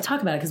I'll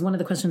talk about it, because one of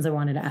the questions I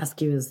wanted to ask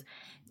you is,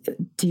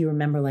 do you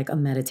remember like a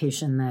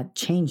meditation that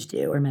changed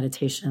you, or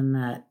meditation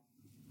that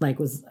like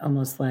was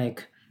almost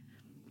like,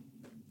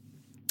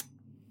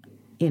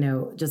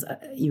 just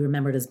you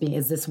remembered as being,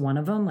 is this one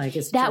of them? Like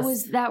that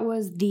was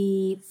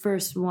the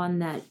first one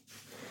that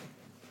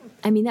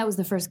was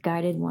the first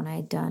guided one I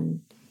had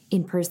done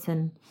in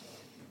person,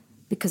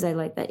 because I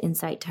like that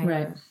insight timer.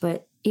 Right.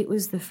 But it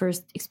was the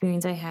first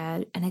experience I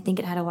had, and I think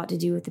it had a lot to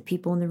do with the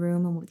people in the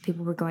room and what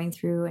people were going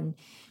through and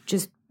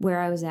just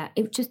where I was at.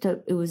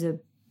 It was a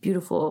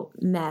beautiful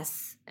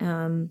mess.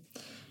 And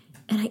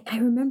I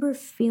remember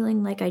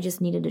feeling like I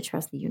just needed to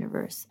trust the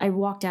universe. I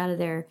walked out of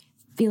there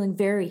feeling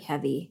very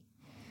heavy.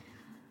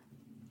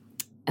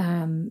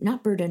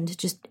 Not burdened,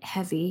 just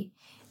heavy.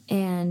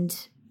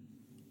 And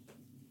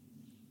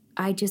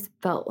I just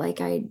felt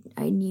like I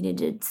needed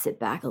to sit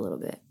back a little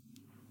bit.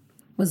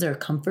 Was there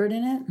comfort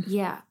in it?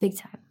 Yeah, big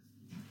time.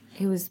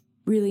 It was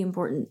really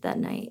important that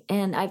night.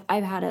 And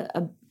I've had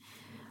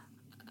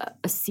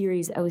a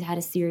series. I had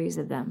a series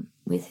of them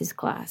with his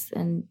class.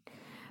 And,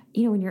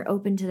 when you're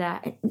open to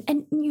that,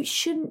 and you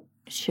should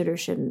or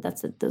shouldn't,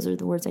 those are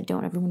the words I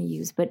don't ever want to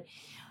use. But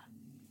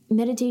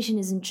meditation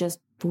isn't just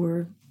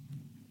for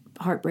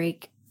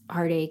heartbreak,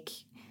 heartache,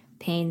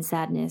 pain,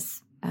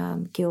 sadness,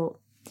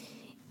 guilt.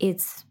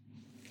 It's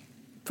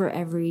for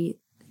every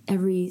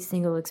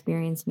single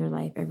experience in your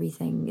life,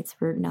 everything. It's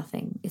for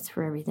nothing. It's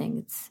for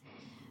everything.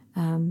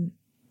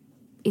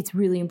 It's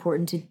really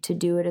important to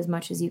do it as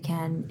much as you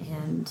can,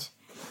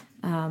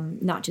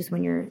 and not just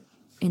when you're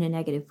in a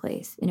negative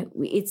place. And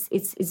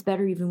it's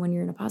better even when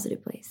you're in a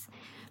positive place.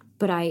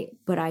 But I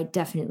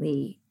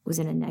definitely was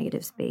in a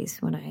negative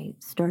space when I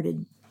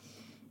started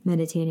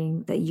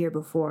meditating that year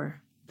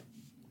before,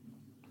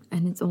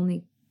 and it's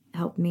only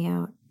helped me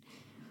out.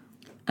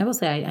 I will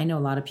say I know a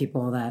lot of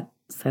people that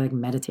say like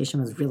meditation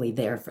was really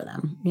there for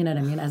them. You know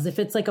what I mean? As if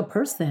it's like a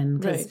person.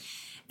 Right.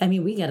 I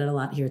mean, we get it a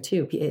lot here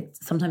too.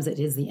 Sometimes it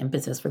is the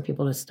impetus for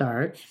people to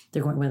start.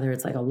 They're going, whether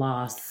it's like a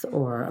loss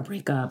or a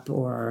breakup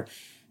or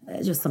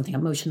just something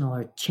emotional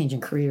or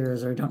changing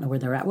careers or don't know where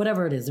they're at,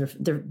 whatever it is,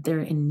 they're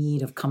in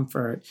need of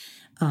comfort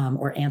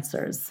or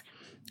answers.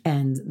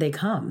 and they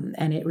come.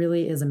 And it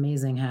really is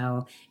amazing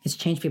how it's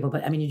changed people.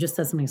 But I mean, you just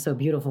said something so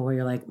beautiful where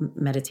you're like,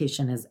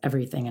 meditation is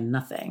everything and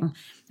nothing,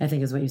 I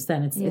think is what you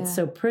said. And it's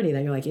so pretty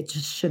that you're like, it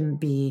just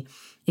shouldn't be,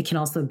 it can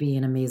also be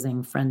an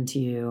amazing friend to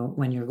you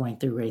when you're going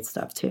through great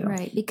stuff too.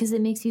 Right. Because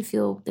it makes you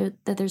feel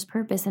that there's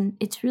purpose. And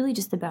it's really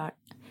just about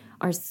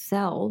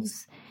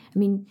ourselves. I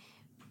mean,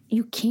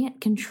 you can't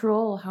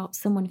control how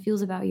someone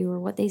feels about you or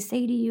what they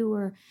say to you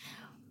or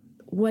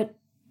what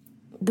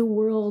the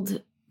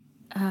world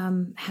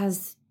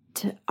has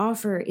to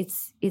offer.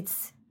 It's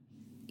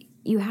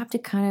you have to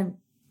kind of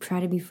try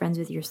to be friends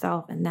with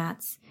yourself, and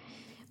that's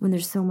when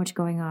there's so much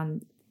going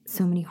on,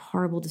 so many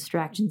horrible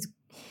distractions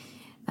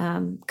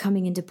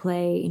coming into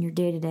play in your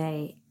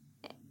day-to-day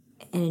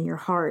and in your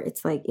heart.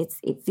 It's like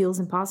it feels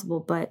impossible,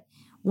 but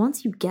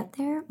once you get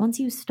there, once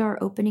you start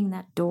opening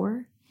that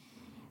door,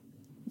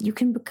 you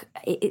can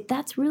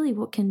that's really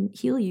what can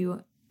heal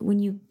you. When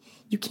you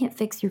can't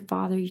fix your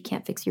father, you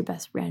can't fix your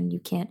best friend, you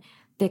can't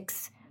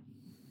fix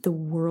the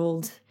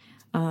world,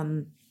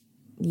 but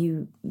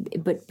you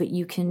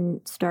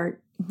can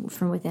start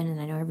from within. And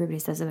I know everybody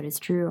says that, but it's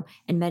true.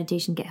 And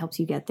meditation helps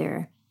you get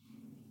there.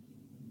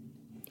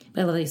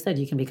 But like you said,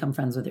 you can become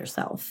friends with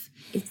yourself.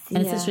 It's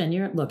just, and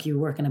you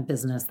work in a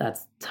business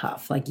that's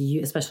tough. Like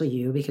you, especially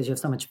you, because you have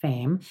so much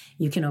fame,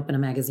 you can open a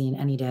magazine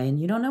any day and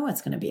you don't know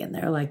what's going to be in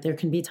there. Like there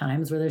can be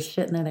times where there's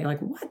shit in there that you're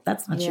like, what?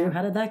 That's not true.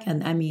 How did that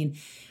get? I mean,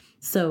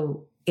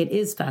 so it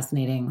is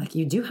fascinating. Like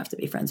you do have to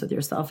be friends with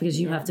yourself because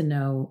you have to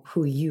know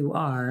who you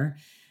are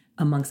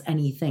amongst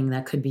anything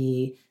that could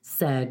be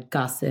said,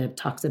 gossip,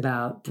 talked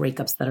about,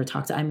 breakups that are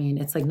talked about. I mean,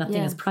 it's like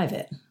nothing is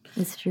private.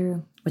 It's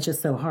true. Which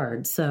is so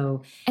hard.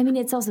 So, I mean,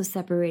 it's also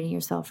separating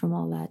yourself from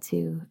all that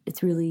too.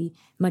 It's really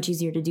much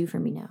easier to do for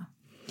me now.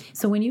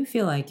 So when you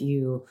feel like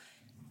you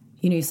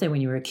say when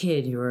you were a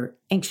kid, you were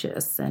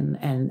anxious and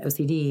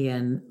OCD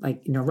and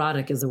like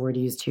neurotic is the word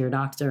you used to your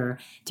doctor.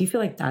 Do you feel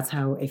like that's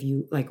how, if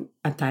you like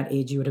at that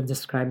age, you would have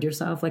described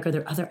yourself? Like, are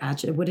there other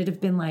adjectives? Would it have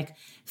been like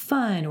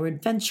fun or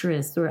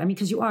adventurous? Or, I mean,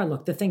 because you are,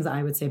 look, the things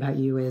I would say about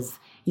you is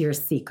you're a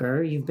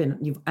seeker.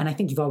 And I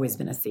think you've always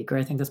been a seeker.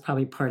 I think that's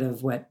probably part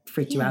of what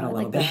freaked you out a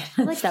little bit.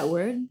 I like that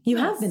word. You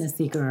have been a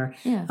seeker.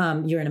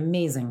 Yeah. You're an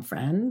amazing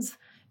friend.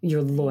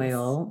 You're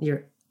loyal.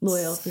 You're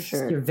loyal for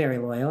sure. You're very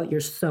loyal. You're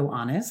so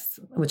honest,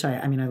 which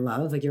I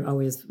love. Like you're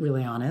always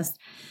really honest.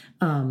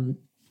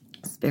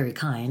 It's very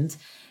kind.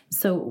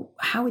 So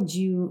how would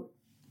you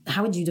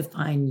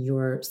define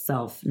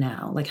yourself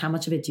now? Like how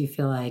much of it do you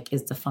feel like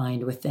is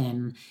defined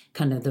within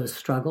kind of those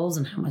struggles,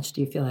 and how much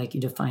do you feel like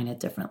you define it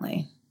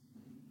differently?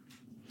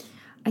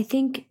 I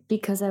think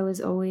because I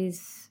was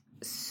always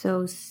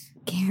so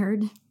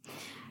scared,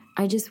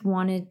 I just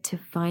wanted to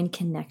find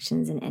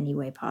connections in any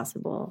way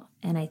possible.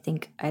 And I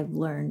think I've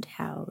learned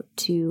how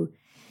to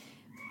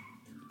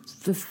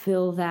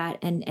fulfill that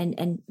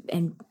and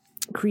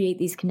create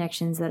these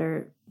connections that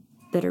are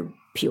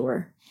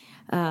pure.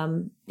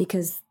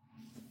 Because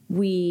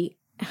I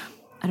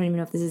don't even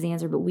know if this is the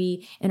answer, but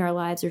we in our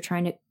lives are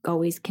trying to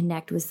always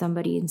connect with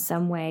somebody in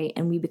some way,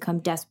 and we become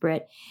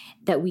desperate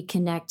that we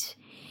connect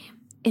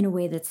in a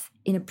way that's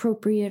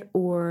inappropriate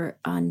or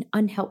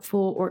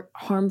unhelpful or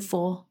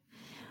harmful.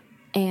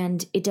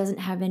 And it doesn't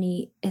have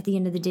any, at the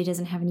end of the day,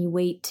 doesn't have any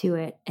weight to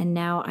it. And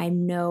now I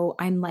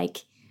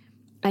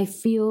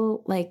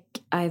feel like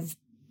I've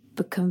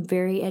become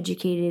very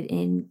educated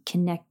in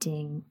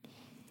connecting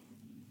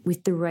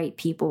with the right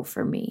people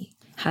for me.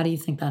 How do you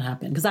think that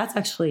happened? Because that's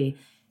actually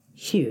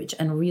huge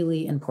and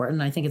really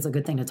important. I think it's a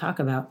good thing to talk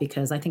about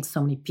because I think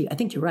so many people, I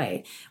think you're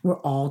right. We're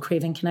all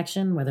craving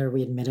connection, whether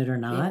we admit it or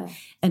not. Yeah.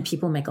 And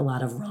people make a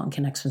lot of wrong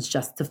connections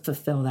just to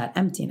fulfill that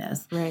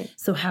emptiness. Right.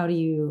 So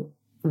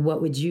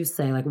what would you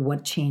say, like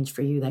what changed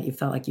for you that you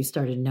felt like you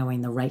started knowing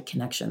the right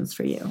connections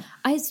for you?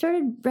 I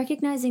started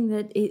recognizing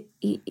that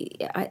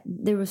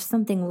there was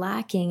something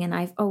lacking, and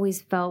I've always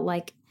felt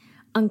like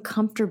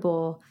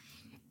uncomfortable.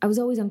 I was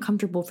always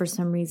uncomfortable for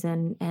some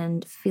reason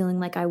and feeling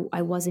like I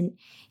wasn't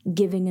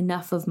giving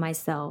enough of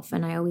myself.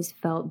 And I always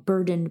felt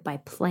burdened by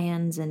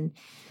plans and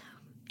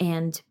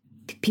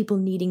people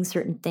needing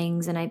certain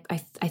things. And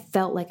I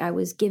felt like I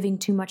was giving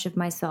too much of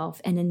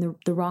myself and in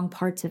the wrong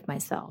parts of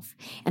myself.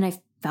 And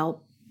I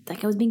felt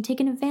like I was being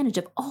taken advantage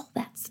of, all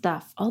that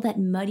stuff, all that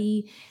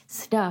muddy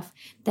stuff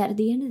that at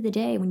the end of the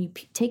day, when you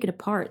take it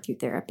apart through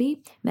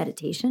therapy,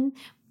 meditation,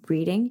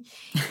 reading,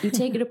 you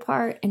take it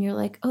apart and you're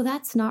like, oh,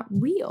 that's not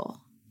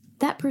real.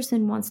 That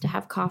person wants to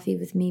have coffee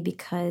with me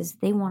because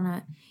they want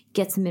to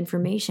get some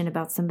information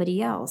about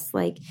somebody else.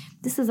 Like,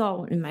 this is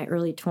all in my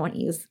early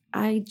 20s.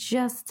 I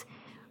just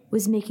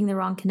was making the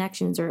wrong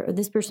connections, or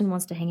this person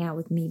wants to hang out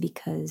with me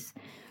because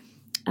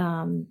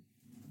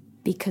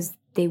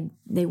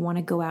they want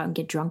to go out and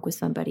get drunk with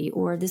somebody,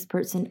 or this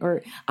person,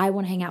 or I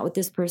want to hang out with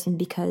this person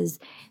because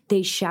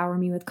they shower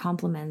me with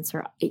compliments,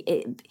 or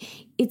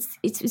it's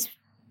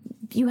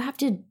you have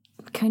to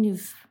kind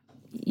of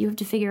you have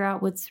to figure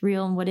out what's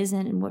real and what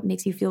isn't and what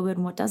makes you feel good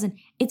and what doesn't.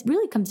 It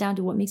really comes down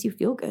to what makes you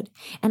feel good.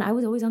 And I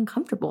was always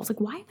uncomfortable. It's like,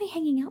 why am I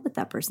hanging out with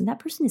that person? That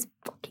person is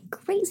fucking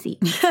crazy.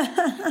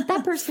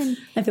 That person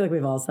I feel like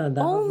we've all said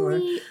that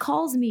only before.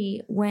 calls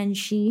me when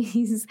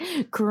she's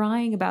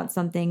crying about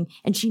something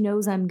and she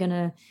knows I'm going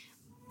to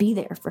be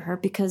there for her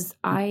because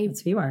I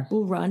That's who you are.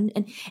 will run.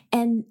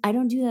 And I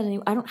don't do that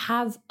anymore. I don't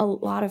have a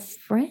lot of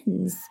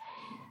friends.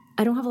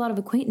 I don't have a lot of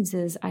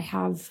acquaintances. I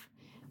have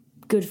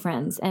good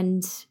friends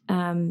and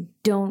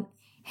don't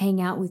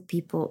hang out with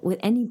people, with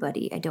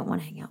anybody I don't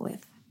want to hang out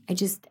with.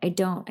 I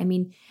don't. I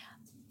mean,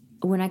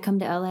 when I come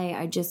to LA,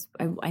 I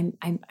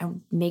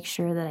make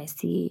sure that I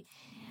see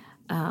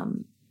a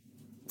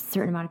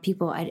certain amount of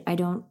people. I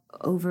don't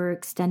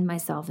overextend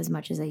myself as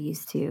much as I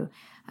used to.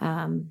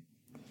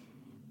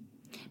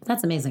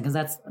 That's amazing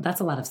because that's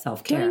a lot of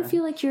self-care. Don't you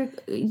feel like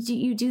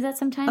you do that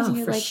sometimes? Oh, and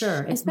you're for like,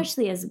 sure.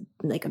 Especially as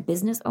like a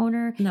business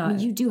owner. No, I mean,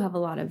 you do have a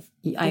lot of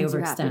I things you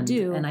have to overextend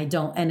do. and I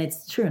don't, and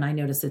it's true. And I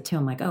notice it too.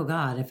 I'm like, oh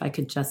God, if I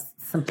could just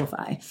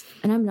simplify.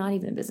 And I'm not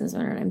even a business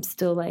owner. And I'm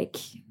still like,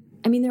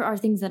 I mean, there are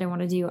things that I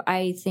want to do.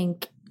 I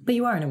think. But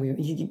you are in a weird,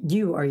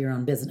 you are your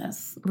own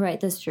business. Right.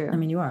 That's true. I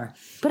mean, you are.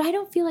 But I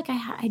don't feel like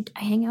I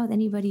hang out with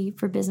anybody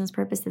for business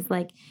purposes.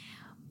 Like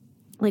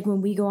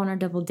when we go on our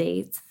double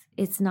dates,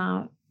 it's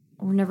not,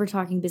 we're never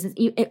talking business.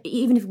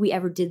 Even if we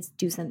ever did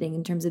do something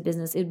in terms of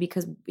business, it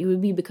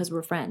would be because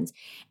we're friends.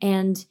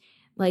 And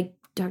like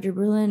Dr.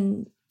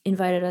 Berlin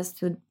invited us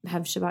to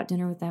have Shabbat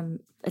dinner with them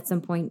at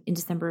some point in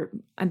December.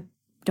 I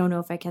don't know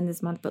if I can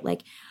this month, but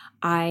like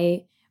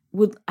I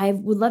would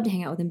love to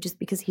hang out with him just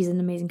because he's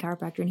an amazing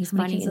chiropractor and he's How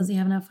many funny. kids does he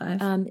have now?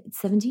 5?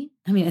 17.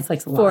 I mean, it's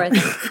like a lot. 4, I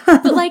think.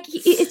 But like,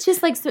 it's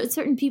just like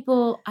certain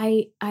people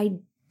I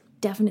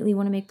definitely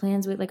want to make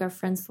plans with, like our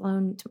friend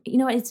Sloan.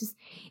 It's just,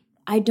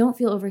 I don't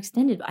feel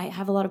overextended. I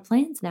have a lot of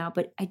plans now,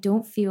 but I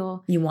don't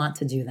feel You want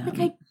to do them. like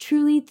I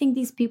truly think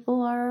these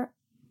people are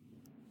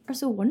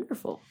so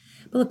wonderful.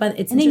 But look, but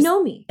it's And they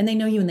know me. and they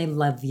know you and they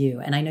love you.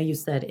 And I know you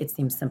said it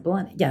seems simple,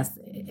 and yes,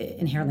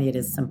 inherently it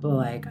is simple.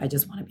 Like I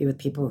just want to be with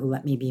people who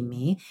let me be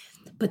me.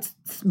 But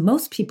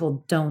most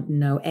people don't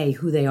know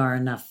who they are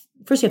enough.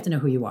 First, you have to know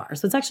who you are.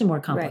 So it's actually more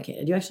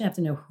complicated. Right. You actually have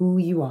to know who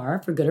you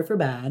are, for good or for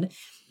bad,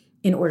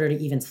 in order to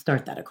even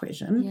start that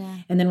equation. Yeah.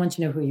 And then once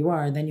you know who you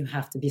are, then you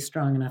have to be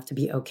strong enough to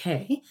be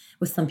okay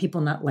with some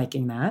people not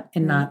liking that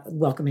and not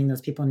welcoming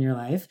those people in your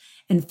life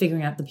and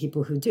figuring out the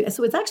people who do.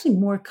 So it's actually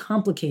more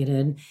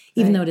complicated,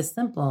 even though it is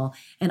simple.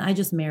 And I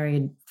just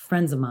married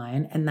friends of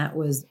mine, and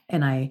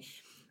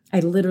I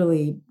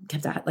literally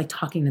kept like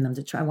talking to them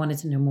to try. I wanted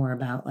to know more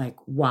about like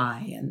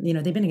why. And,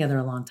 they've been together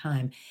a long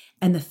time.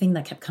 And the thing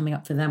that kept coming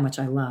up for them, which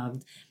I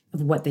loved,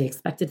 of what they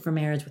expected from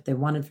marriage, what they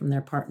wanted from their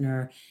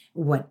partner,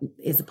 what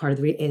is a part of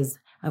is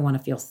I want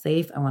to feel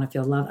safe. I want to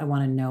feel loved. I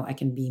want to know I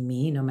can be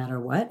me no matter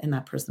what. And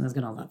that person is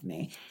going to love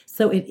me.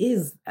 So it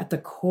is at the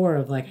core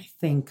of like, I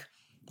think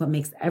what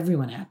makes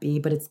everyone happy,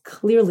 but it's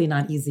clearly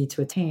not easy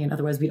to attain.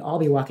 Otherwise we'd all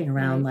be walking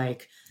around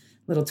like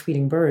little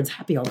tweeting birds,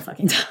 happy all the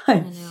fucking time. I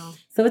know.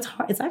 So it's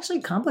hard. It's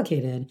actually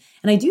complicated.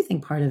 And I do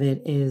think part of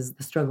it is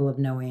the struggle of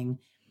knowing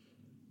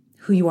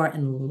who you are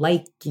and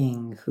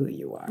liking who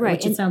you are. Right.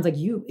 Which it sounds like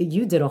you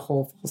did a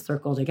whole full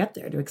circle to get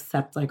there, to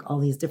accept like all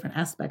these different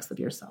aspects of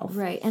yourself.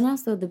 Right. And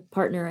also the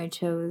partner I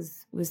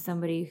chose was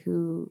somebody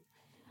who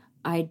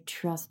I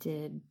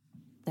trusted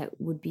that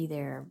would be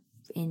there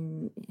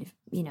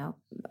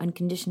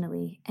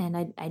unconditionally.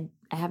 And I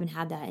haven't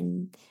had that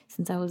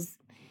since I was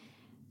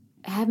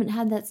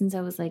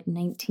like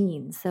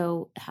 19.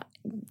 So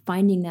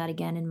finding that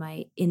again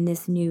in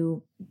this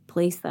new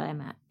place that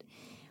I'm at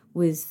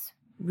was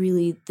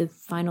really the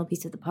final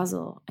piece of the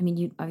puzzle. I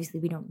mean, obviously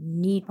we don't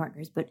need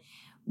partners, but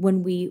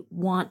when we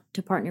want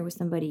to partner with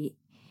somebody,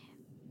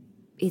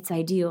 it's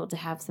ideal to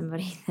have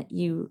somebody that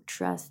you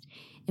trust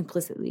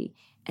implicitly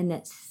and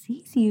that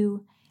sees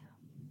you,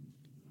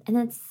 and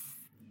that's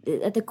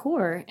at the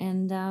core.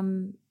 And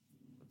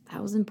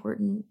that was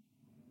important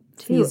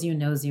too. Sees you,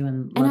 knows you,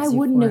 and loves and I you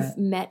wouldn't for have it.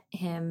 met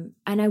him,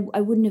 and I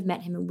wouldn't have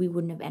met him, and we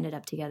wouldn't have ended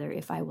up together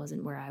if I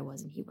wasn't where I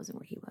was and he wasn't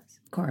where he was.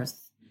 Of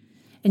course.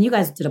 And you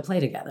guys did a play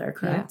together,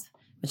 correct? Yeah.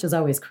 Which is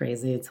always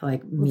crazy. It's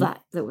like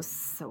that was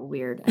so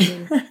weird. I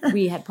mean,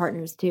 we had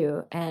partners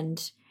too,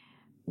 and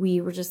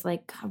we were just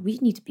like, God, we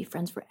need to be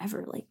friends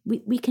forever. Like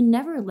we can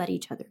never let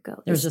each other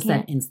go. There was just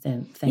that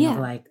instant thing of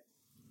like,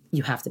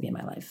 you have to be in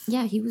my life.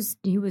 Yeah, he was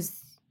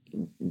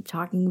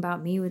talking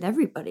about me with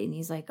everybody, and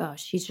he's like, oh,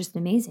 she's just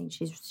amazing.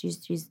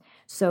 She's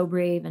so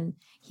brave, and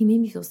he made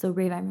me feel so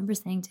brave. I remember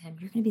saying to him,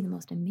 "You're going to be the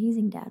most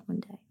amazing dad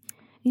one day."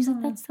 And he's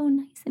like, "That's so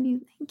nice of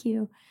you. Thank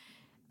you."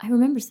 I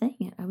remember saying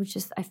it.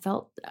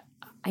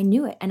 I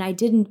knew it. And I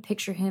didn't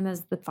picture him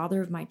as the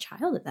father of my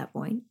child at that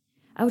point.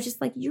 I was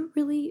just like, you're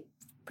really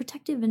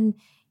protective and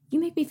you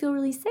make me feel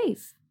really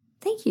safe.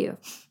 Thank you.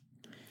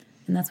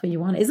 And that's what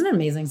you want. Isn't it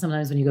amazing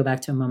sometimes when you go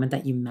back to a moment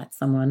that you met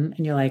someone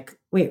and you're like,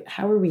 wait,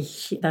 how are we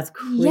here? That's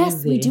crazy.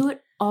 Yes, we do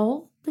it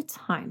all the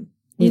time.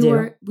 We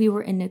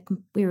were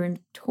in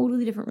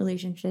totally different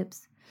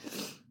relationships.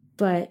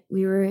 but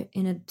we were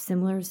in a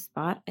similar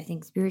spot, I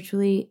think,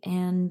 spiritually.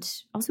 And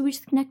also we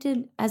just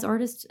connected as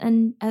artists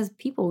and as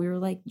people. We were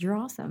like, you're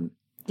awesome.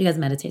 Do you guys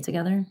meditate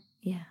together?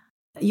 Yeah.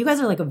 You guys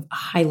are like a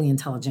highly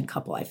intelligent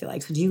couple, I feel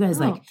like. So do you guys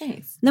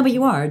thanks. No, but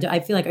you are. I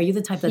feel like, are you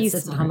the type that He's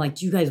sits at smart. home, like,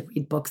 do you guys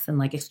read books and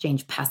like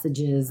exchange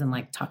passages and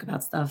like talk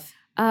about stuff?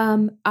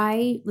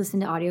 I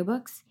listen to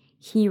audiobooks.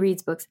 He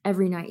reads books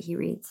every night. He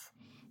reads,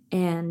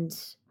 and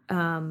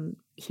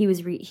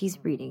he's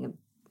reading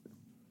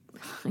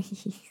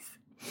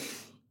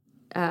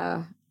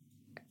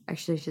actually I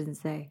shouldn't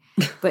say,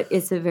 but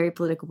it's a very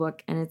political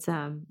book, and it's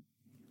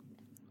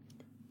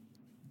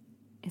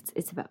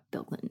about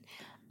Bill Clinton.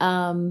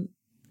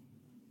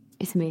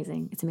 It's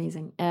amazing. It's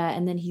amazing.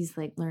 And then he's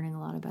like learning a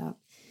lot about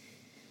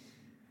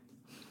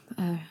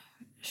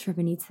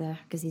Srebrenica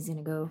because he's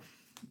gonna go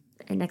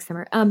next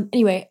summer.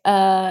 Anyway,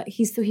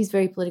 he's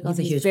very political.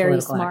 He's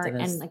very smart,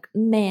 activist. And like,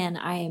 man,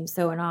 I am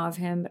so in awe of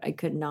him. But I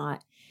could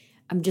not.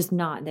 I'm just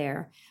not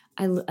there.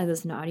 I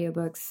listen to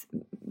audiobooks,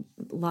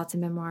 lots of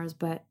memoirs,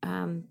 but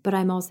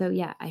I'm also,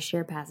 I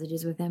share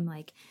passages with him.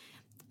 Like,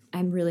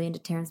 I'm really into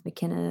Terence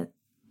McKenna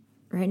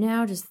right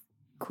now. Just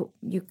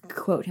you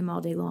quote him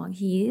all day long.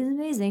 He is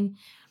amazing.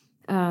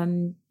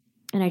 And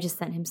I just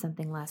sent him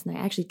something last night.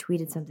 I actually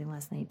tweeted something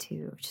last night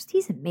too.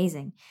 He's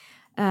amazing.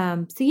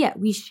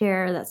 We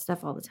share that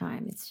stuff all the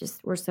time. It's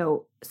just, we're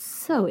so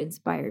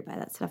inspired by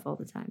that stuff all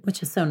the time.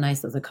 Which is so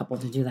nice as a couple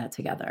to do that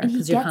together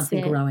because you're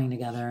constantly growing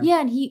together.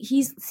 Yeah, and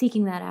he's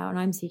seeking that out, and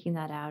I'm seeking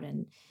that out,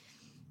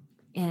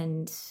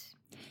 and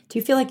do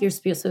you feel like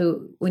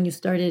so when you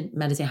started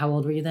meditating, how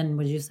old were you then?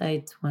 Would you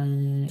say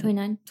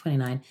 29?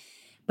 29.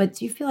 But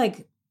do you feel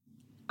like,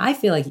 I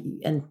feel like,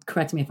 and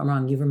correct me if I'm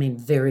wrong, you've remained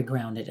very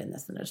grounded in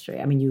this industry.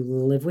 I mean, you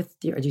live with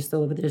do you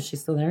still live with is she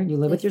still there? You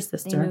live with your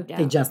sister.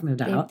 They just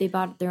moved out. They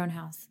bought their own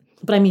house.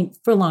 But I mean,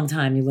 for a long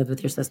time, you lived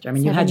with your sister. I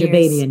mean, 7 you had your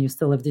years. Baby and you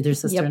still lived with your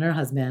sister and her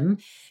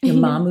husband. Your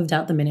mom moved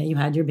out the minute you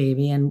had your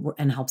baby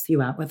and helps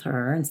you out with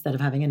her instead of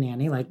having a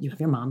nanny. Like, you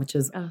have your mom, which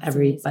is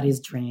everybody's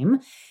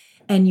dream.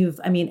 And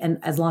and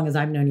as long as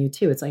I've known you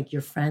too, it's like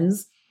your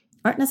friends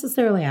aren't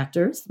necessarily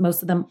actors.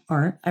 Most of them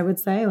aren't, I would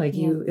say. Like,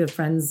 you have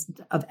friends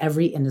of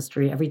every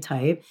industry, every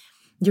type.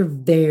 You're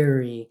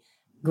very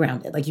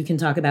grounded. Like, you can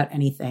talk about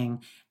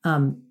anything.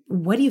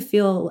 What do you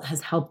feel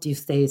has helped you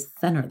stay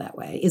centered that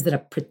way? Is it a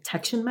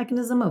protection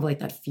mechanism of like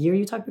that fear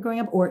you talked about growing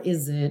up? Or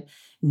is it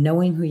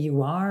knowing who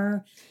you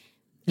are?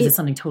 Is it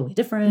something totally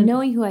different?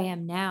 Knowing who I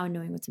am now,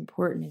 knowing what's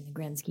important in the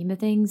grand scheme of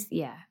things.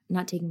 Yeah.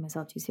 Not taking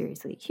myself too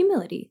seriously.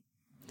 Humility,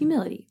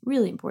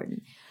 really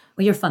important.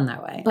 Well, you're fun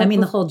that way. But,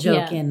 the whole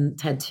joke in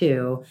Ted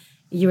 2,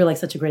 you were like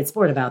such a great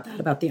sport about that,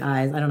 about the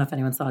eyes. I don't know if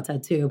anyone saw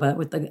Ted 2, but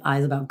with the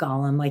eyes about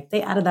Gollum, like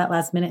they added that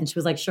last minute and she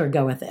was like, sure,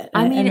 go with it.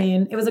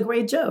 And, it was a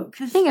great joke.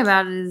 The thing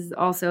about it is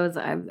also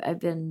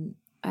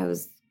I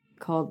was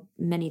called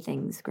many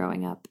things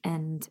growing up,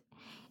 and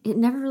it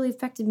never really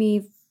affected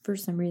me for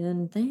some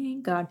reason,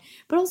 thank God.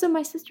 But also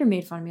my sister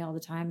made fun of me all the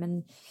time,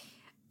 and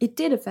it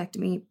did affect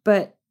me,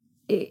 but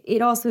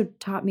it also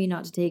taught me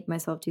not to take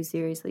myself too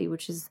seriously,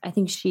 which is, I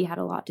think she had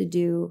a lot to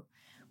do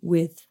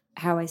with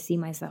how I see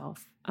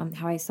myself,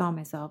 how I saw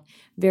myself.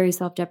 Very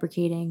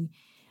self-deprecating,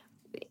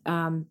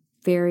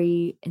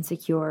 very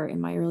insecure in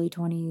my early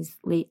 20s,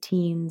 late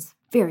teens,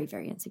 very,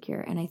 very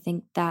insecure. And I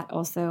think that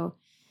also,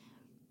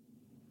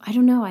 I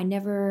don't know, I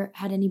never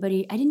had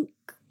anybody, I didn't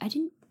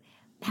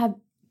have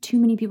too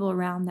many people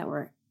around that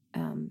were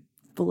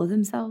full of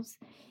themselves.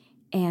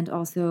 And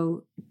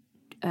also,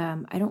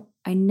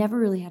 I never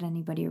really had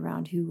anybody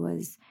around who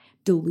was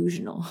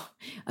delusional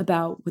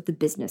about what the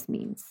business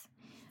means,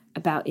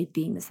 about it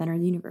being the center of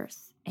the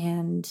universe.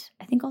 And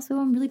I think also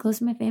I'm really close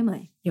to my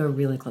family. You're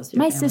really close to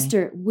your family. My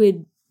sister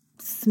would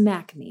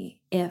smack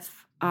me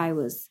if I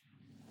was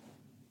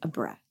a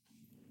brat.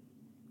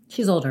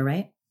 She's older,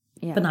 right?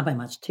 Yeah. But not by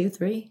much. 2,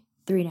 3?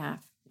 3.5.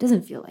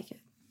 Doesn't feel like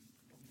it.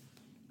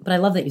 But I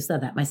love that you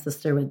said that. My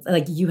sister would,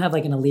 like, you have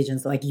like an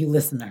allegiance, like you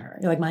listen to her.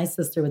 You're like, my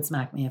sister would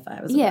smack me if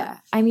I was. Yeah.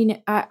 I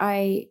mean,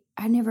 I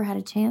never had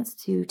a chance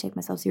to take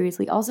myself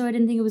seriously. Also, I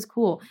didn't think it was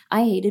cool.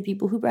 I hated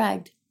people who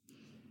bragged.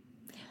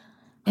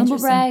 Humble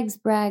brags,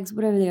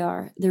 whatever they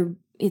are.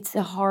 It's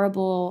a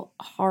horrible.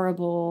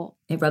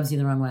 It rubs you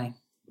the wrong way.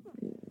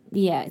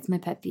 Yeah, it's my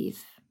pet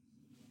peeve.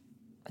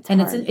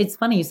 It's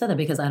funny you said that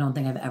because I don't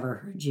think I've ever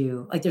heard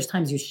you, like, there's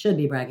times you should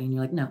be bragging and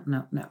you're like, no.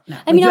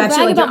 I mean, I'll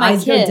brag about my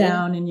kid. Go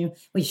down and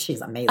she's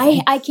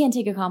amazing. I can't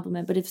take a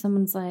compliment, but if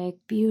someone's like,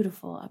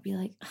 beautiful, I'll be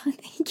like, oh,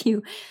 thank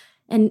you.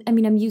 And I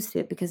mean, I'm used to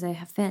it because I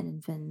have Finn,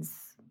 and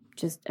Finn's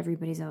just,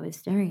 everybody's always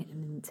staring at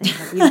him and saying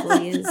how beautiful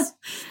he is.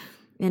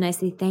 And I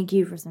say thank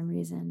you for some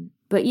reason.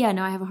 But yeah,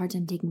 no, I have a hard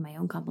time taking my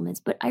own compliments.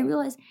 But I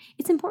realize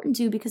it's important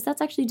too, because that's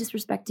actually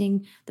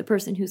disrespecting the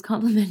person who's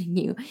complimenting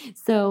you.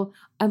 So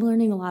I'm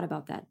learning a lot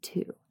about that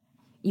too.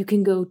 You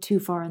can go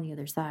too far on the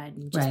other side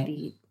and just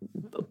be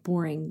a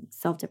boring,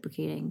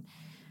 self-deprecating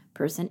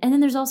person. And then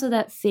there's also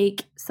that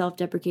fake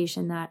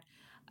self-deprecation that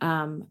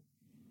I've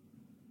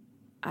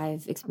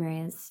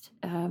experienced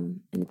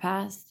in the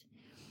past.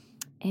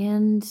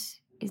 And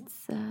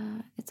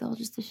it's all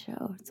just a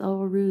show. It's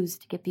all a ruse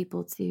to get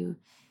people to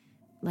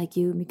like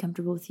you and be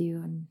comfortable with you.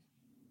 And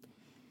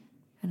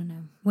I don't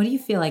know. What do you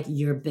feel like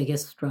your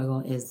biggest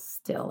struggle is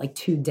still, like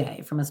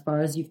today, from as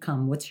far as you've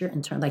come? What's your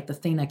like the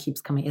thing that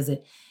keeps coming? Is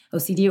it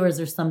OCD, or is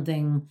there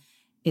something,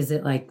 is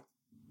it like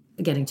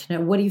getting to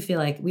know? What do you feel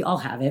like? We all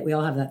have it. We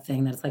all have that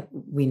thing that's like,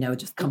 we know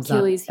just comes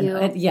Achilles up.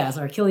 heel. Yes,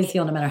 our Achilles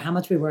heel, no matter how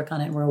much we work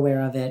on it and we're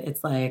aware of it,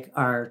 it's like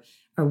our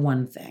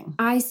one thing.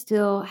 I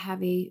still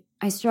have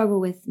I struggle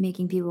with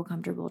making people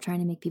comfortable, trying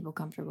to make people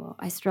comfortable.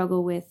 I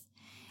struggle with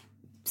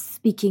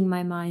speaking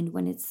my mind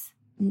when it's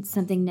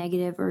something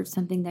negative or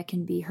something that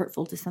can be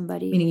hurtful to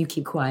somebody. Meaning you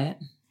keep quiet?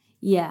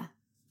 Yeah.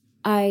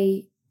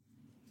 I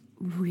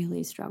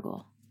really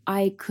struggle.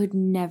 I could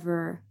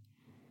never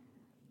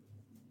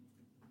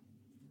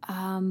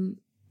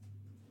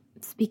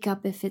speak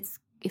up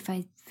if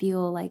I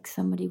feel like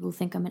somebody will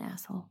think I'm an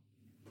asshole.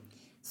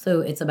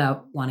 So it's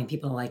about wanting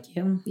people to like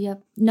you?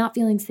 Yep. Not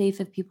feeling safe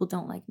if people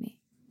don't like me.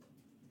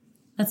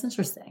 That's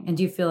interesting. And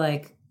do you feel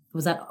like,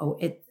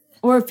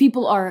 or if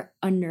people are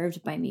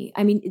unnerved by me?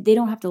 I mean, they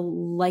don't have to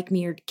like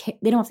me or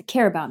they don't have to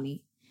care about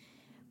me.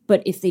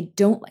 But if they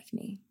don't like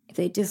me, if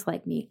they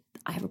dislike me,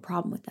 I have a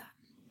problem with that.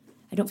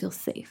 I don't feel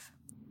safe.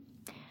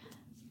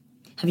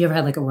 Have you ever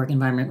had like a work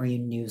environment where you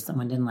knew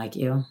someone didn't like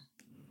you?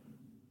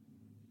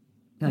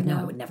 You're like, no,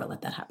 I would never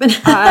let that happen.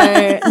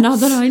 Not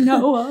that I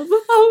know of.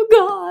 Oh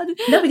God.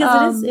 No,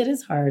 because it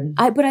is hard.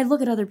 But I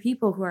look at other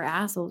people who are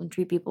assholes and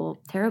treat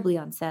people terribly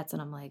on sets,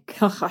 and I'm like,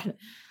 God,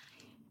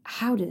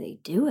 how do they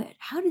do it?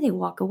 How do they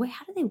walk away?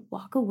 How do they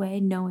walk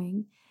away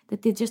knowing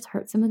that they just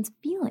hurt someone's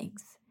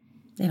feelings?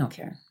 They don't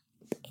care.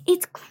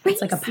 It's crazy.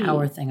 It's like a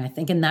power thing, I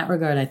think. In that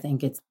regard, I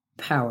think it's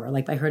power.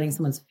 Like by hurting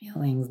someone's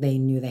feelings, they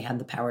knew they had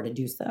the power to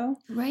do so.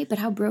 Right, but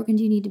how broken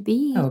do you need to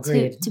be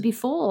to be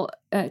full,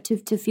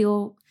 to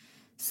feel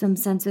some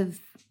sense of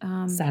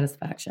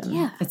satisfaction?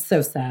 Yeah. It's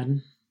so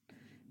sad.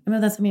 I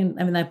mean,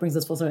 that brings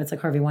us full circle. It's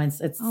like Harvey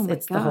Weinstein.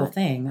 It's the whole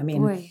thing. I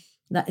mean,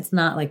 it's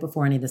not like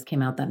before any of this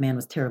came out, that man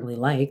was terribly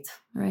liked.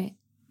 Right.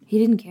 He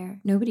didn't care.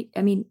 Nobody,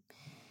 I mean,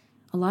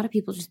 a lot of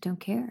people just don't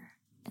care,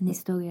 and they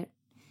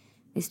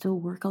still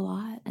work a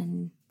lot.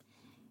 And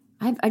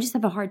I just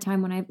have a hard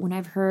time when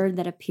I've heard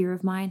that a peer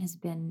of mine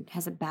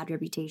has a bad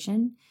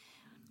reputation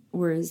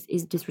or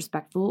is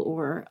disrespectful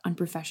or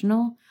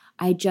unprofessional.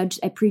 I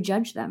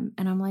prejudge them,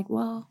 and I'm like,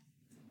 well,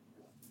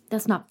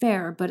 that's not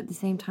fair. But at the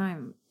same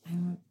time,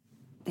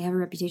 they have a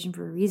reputation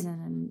for a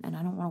reason, and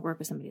I don't want to work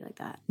with somebody like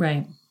that.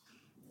 Right.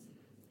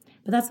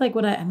 But that's like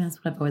that's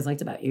what I've always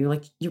liked about you.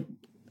 Like, you're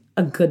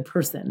a good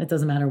person. It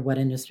doesn't matter what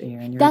industry you're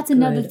in. That's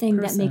another thing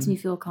that makes me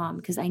feel calm,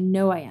 because I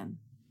know I am.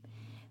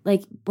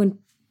 Like when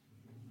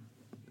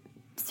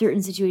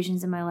certain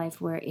situations in my life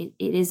where it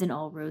isn't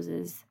all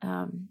roses,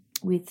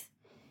 with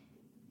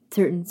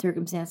certain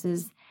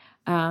circumstances,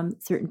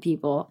 certain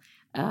people,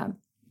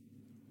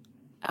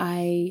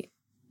 I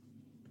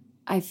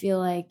feel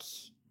like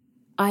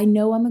I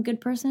know I'm a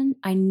good person.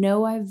 I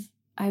know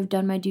I've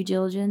done my due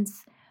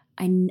diligence.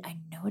 I know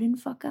I didn't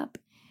fuck up,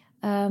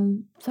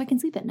 so I can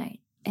sleep at night,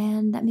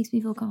 and that makes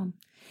me feel calm.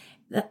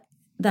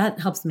 That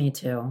helps me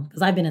too,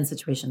 because I've been in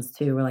situations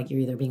too where like you're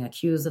either being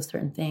accused of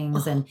certain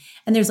things, and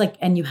there's like,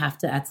 and you have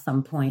to at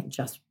some point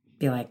just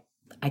be like,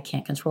 I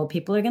can't control what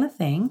people are going to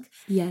think.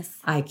 Yes.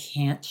 I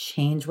can't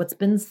change what's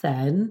been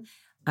said.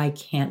 I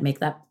can't make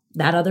that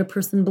other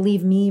person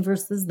believe me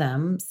versus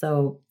them.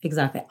 So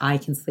exactly, I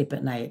can sleep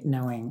at night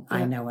knowing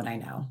I know what I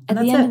know. At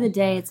the end of the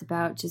day, it's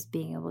about just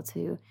being able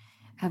to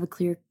have a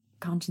clear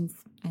conscience,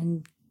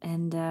 and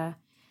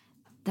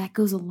that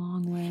goes a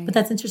long way. But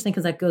that's interesting,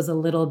 because that goes a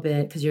little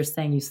bit, because you're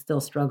saying you still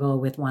struggle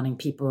with wanting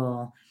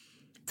people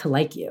to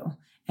like you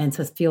and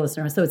to feel a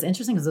certain. So it's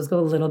interesting because those go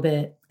a little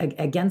bit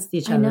against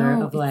each other.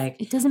 Of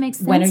like, it doesn't make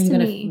sense.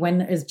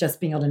 When is just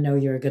being able to know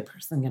you're a good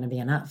person going to be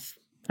enough?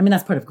 I mean,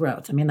 that's part of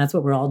growth. I mean, that's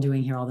what we're all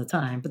doing here all the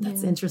time. But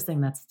that's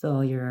interesting. That's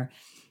still your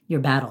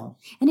battle.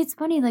 And it's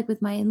funny, like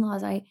with my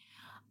in-laws,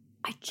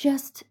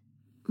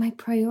 my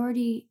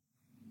priority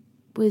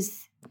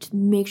was to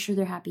make sure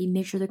they're happy,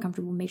 make sure they're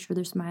comfortable, make sure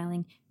they're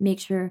smiling, make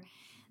sure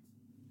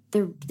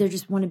they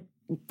want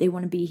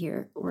to be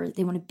here, or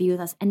they want to be with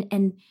us.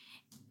 And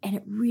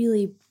it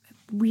really,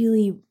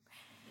 really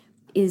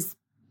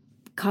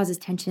causes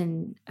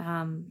tension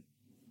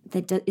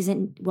that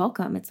isn't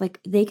welcome. It's like,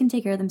 they can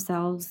take care of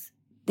themselves.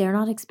 They're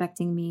not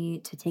expecting me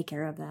to take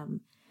care of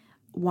them.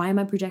 Why am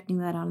I projecting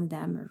that on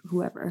them or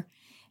whoever?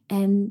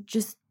 And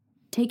just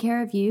take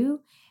care of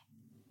you.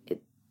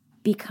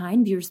 Be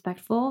kind, be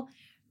respectful,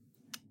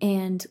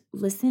 and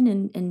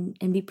listen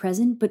and be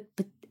present. But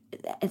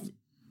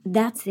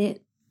that's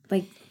it.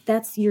 Like,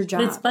 that's your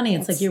job. But it's funny.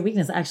 It's like your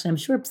weakness. Actually, I'm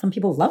sure some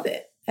people love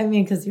it. I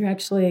mean, because you're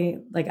actually,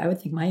 like, I would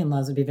think my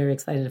in-laws would be very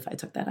excited if I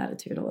took that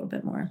attitude a little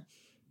bit more,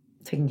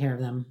 taking care of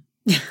them.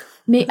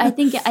 I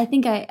think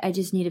I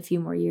just need a few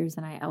more years,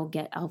 and I'll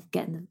get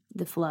in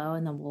the flow,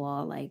 and then we'll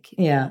all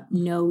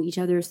know each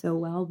other so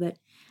well. But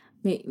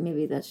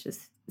maybe it's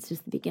just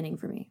the beginning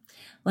for me.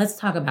 Let's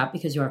talk about,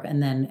 because you're,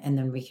 and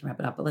then we can wrap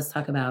it up. But let's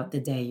talk about the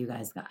day you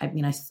guys got. I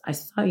mean, I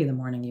saw you the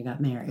morning you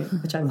got married,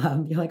 which I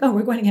love. You're like, oh,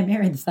 we're going to get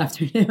married this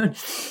afternoon. I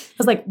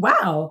was like,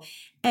 wow.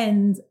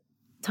 And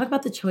talk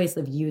about the choice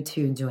of you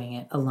two doing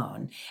it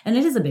alone. And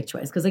it is a big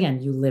choice because,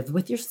 again, you lived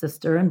with your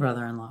sister and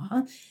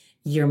brother-in-law.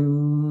 Your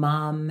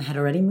mom had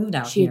already moved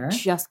out She here. had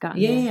just gotten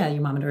Yeah.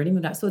 Your mom had already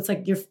moved out. So it's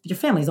like your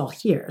family's all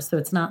here. So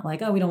it's not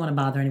like, oh, we don't want to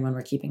bother anyone.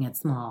 We're keeping it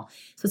small.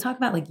 So talk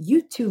about, like,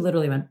 you two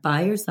literally went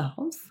by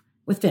yourselves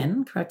with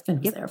Finn, correct? Finn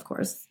was there, of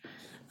course,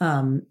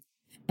 and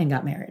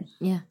got married.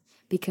 Yeah,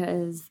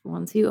 because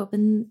once you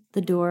open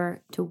the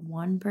door to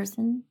one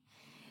person,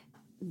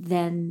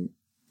 then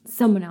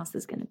someone else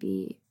is going to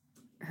be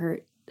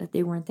hurt that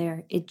they weren't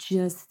there.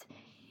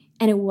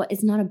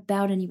 It's not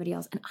about anybody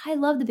else. And I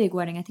love the big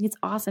wedding. I think it's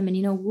awesome.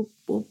 And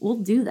we'll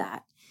do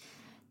that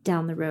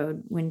down the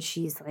road when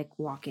she's like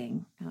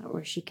walking,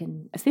 or she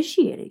can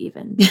officiate it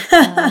even,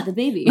 the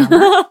baby.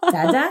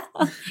 Dada?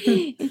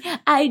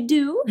 I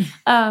do.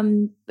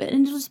 And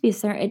it'll just be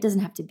it doesn't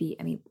have to be,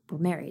 I mean, we're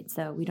married,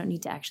 so we don't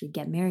need to actually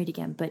get married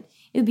again, but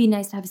it would be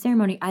nice to have a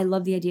ceremony. I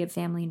love the idea of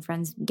family and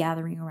friends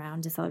gathering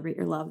around to celebrate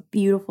your love.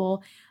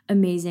 Beautiful,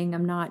 amazing.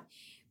 I'm not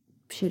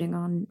shitting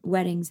on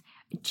weddings.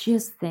 I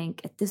just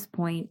think at this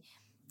point,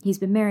 he's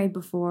been married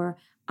before.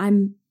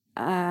 I'm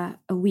a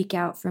week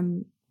out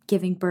from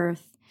giving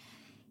birth,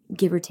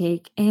 give or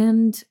take,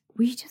 and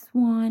we just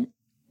wanted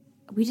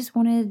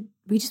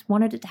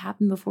it to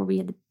happen before we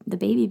had the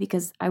baby,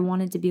 because I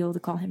wanted to be able to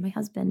call him my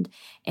husband,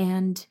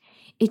 and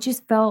it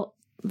just felt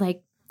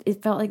like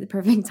the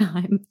perfect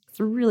time. It's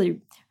really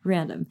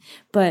random,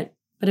 but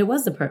it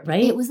was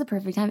right? It was the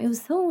perfect time. It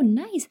was so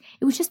nice.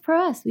 It was just for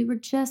us. There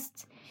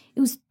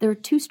were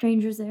two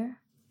strangers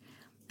there,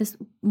 this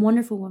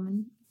wonderful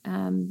woman,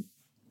 and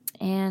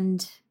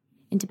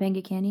in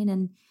Topanga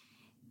Canyon,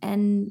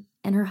 and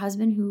her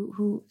husband,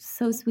 who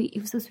so sweet. It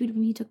was so sweet of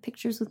him. He took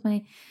pictures with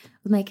my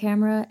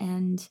camera,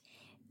 and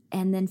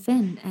then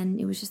Finn,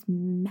 and it was just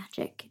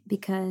magic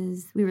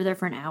because we were there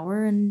for an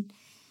hour, and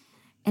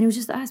it was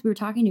just us. We were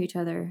talking to each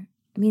other.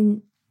 I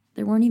mean,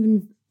 we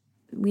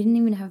didn't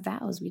even have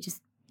vows. We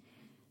just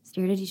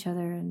stared at each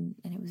other, and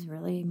it was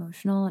really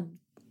emotional and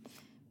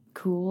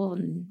cool,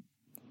 and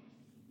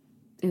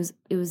it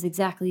was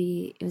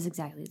exactly as it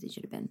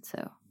should have been.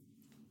 So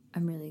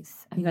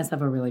you guys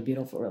have a really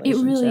beautiful relationship.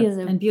 It really is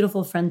and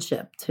beautiful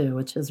friendship too,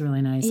 which is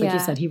really nice. Like you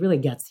said, he really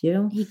gets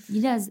you. He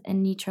does,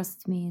 and he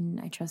trusts me, and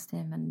I trust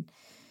him, and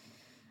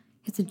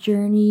it's a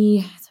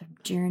journey.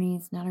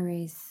 It's not a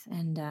race.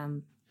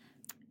 And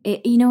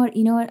you know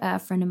what? A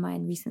friend of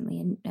mine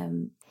recently, a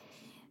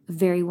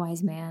very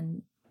wise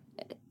man,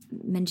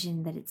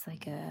 mentioned that it's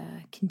like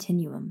a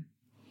continuum.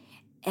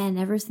 And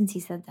ever since he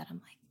said that, I'm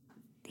like,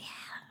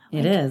 yeah.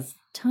 It is.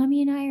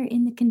 Tommy and I are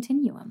in the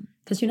continuum.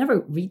 Because you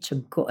never reach a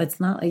goal. It's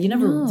not like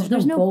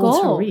there's no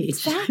goal to reach.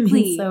 Exactly. I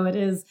mean, so it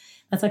is.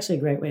 That's actually a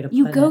great way to put it.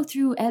 You go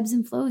through ebbs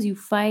and flows. You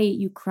fight.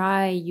 You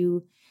cry.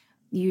 You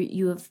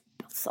have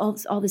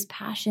all this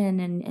passion,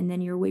 and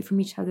then you're away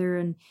from each other,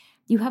 and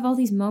you have all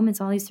these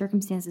moments, all these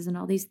circumstances, and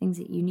all these things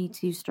that you need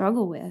to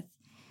struggle with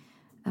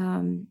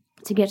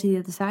to get to the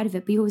other side of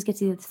it. But you always get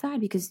to the other side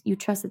because you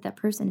trust that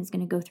person is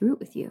going to go through it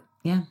with you.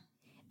 Yeah.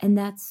 And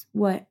that's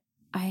what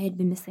I had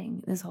been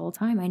missing this whole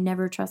time. I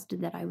never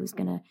trusted that I was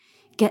going to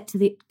get to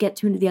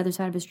the other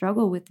side of a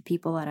struggle with the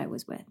people that I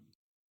was with.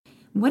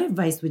 What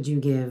advice would you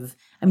give?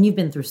 I mean, you've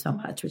been through so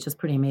much, which is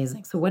pretty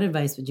amazing. So what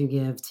advice would you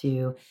give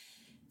to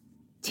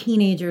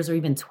teenagers or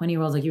even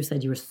 20-year-olds? Like you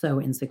said, you were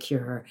so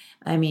insecure.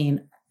 I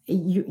mean,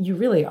 you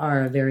really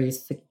are very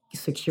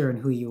secure in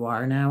who you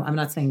are now. I'm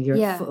not saying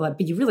but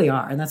you really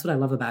are. And that's what I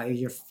love about you.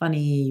 You're funny.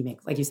 You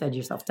make, like you said,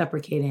 you're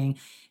self-deprecating.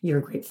 You're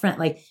a great friend.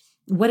 Like,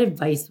 what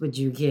advice would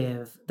you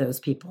give those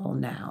people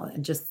now?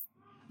 And just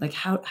like,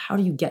 how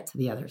do you get to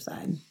the other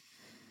side?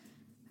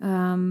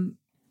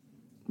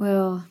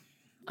 Well,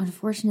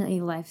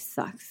 unfortunately, life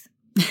sucks.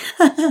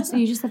 So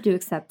you just have to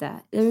accept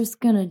that. There's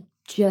going to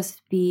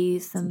just be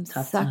some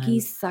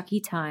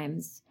sucky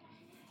times.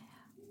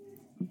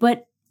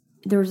 But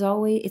you're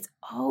always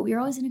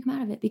going to come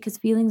out of it because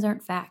feelings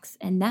aren't facts.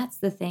 And that's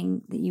the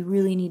thing that you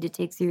really need to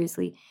take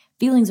seriously.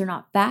 Feelings are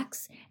not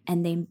facts,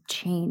 and they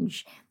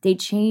change. They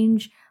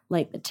change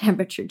like the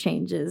temperature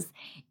changes.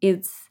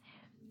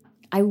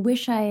 I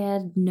wish I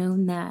had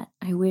known that.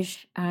 I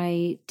wish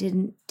I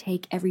didn't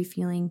take every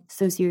feeling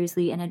so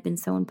seriously and had been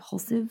so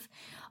impulsive.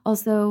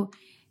 Also,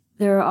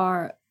 there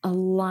are a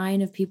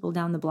line of people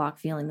down the block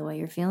feeling the way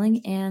you're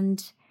feeling.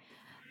 And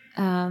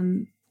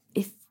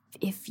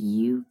if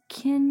you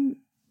can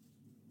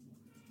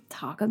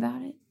talk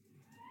about it,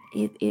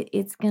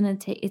 it's gonna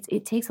take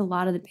it takes a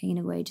lot of the pain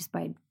away just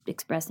by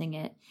expressing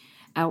it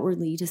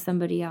outwardly to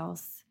somebody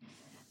else,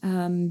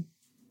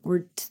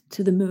 or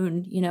to the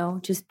moon.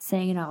 Just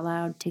saying it out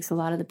loud takes a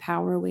lot of the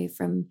power away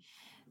from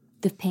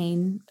the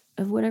pain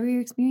of whatever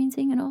you're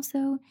experiencing. And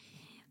also,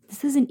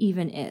 this isn't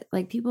even it.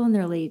 Like, people in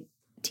their late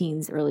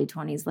teens, early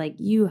 20s, like,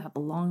 you have a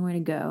long way to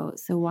go.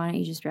 So why don't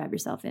you just drag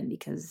yourself in?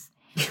 Because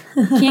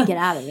You can't get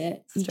out of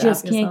it. You Strap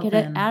just can't yourself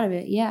get in. out of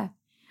it. Yeah.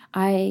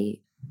 I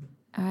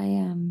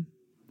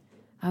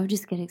would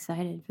just get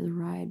excited for the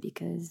ride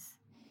because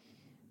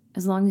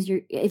as long as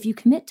if you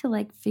commit to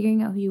like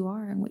figuring out who you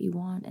are and what you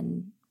want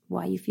and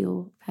why you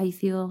feel, how you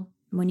feel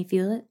when you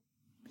feel it,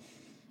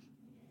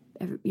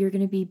 you're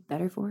going to be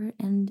better for it.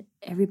 And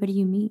everybody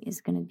you meet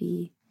is going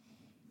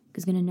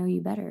to know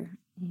you better.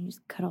 You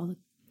just cut all the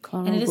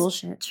And it is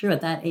bullshit. true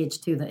at that age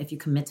too, that if you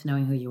commit to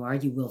knowing who you are,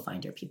 you will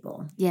find your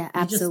people. Yeah,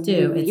 absolutely. You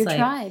just do. It's your like,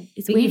 tribe.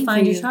 It's but waiting you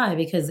find for your you. tribe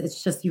because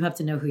it's just, you have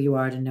to know who you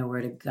are to know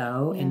where to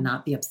go Yeah. and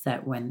not be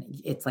upset when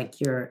it's like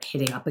you're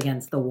hitting up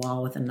against the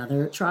wall with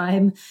another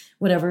tribe,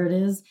 whatever it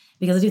is.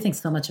 Because I do think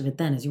so much of it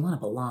then is you want to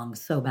belong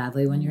so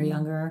badly when you're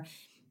younger.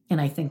 And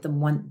I think the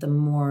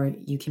more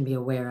you can be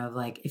aware of,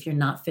 like, if you're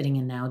not fitting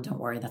in now, don't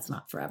worry, that's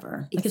not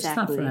forever. Like, it's just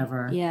not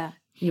forever. Yeah.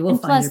 You will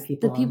And find your plus,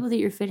 people. the people that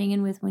you're fitting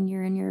in with when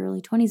you're in your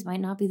early 20s might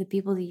not be the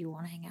people that you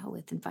want to hang out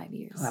with in 5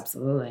 years. Oh,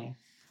 absolutely.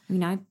 I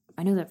mean,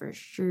 I know that for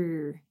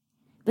sure.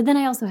 But then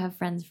I also have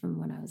friends from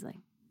when I was like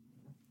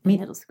in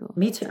middle school.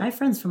 Me too. I have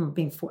friends from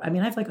being 4. I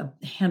mean, I have like a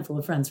handful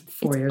of friends from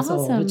 4 years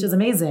awesome. old, which is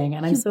amazing.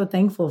 And I'm so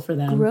thankful for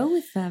them. Grow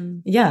with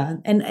them. Yeah.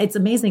 And it's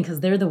amazing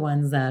because they're the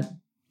ones that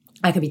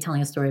I could be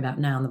telling a story about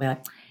now. And they'll be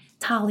like,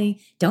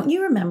 Tali, don't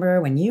you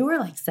remember when you were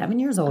like 7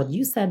 years old,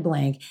 you said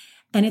blank?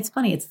 And it's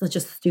funny. It's such a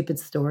stupid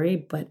story,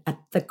 but at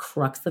the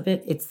crux of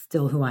it, it's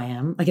still who I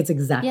am. Like, it's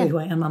exactly who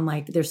I am. I'm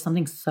like, there's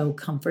something so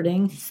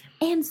comforting.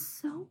 And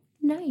so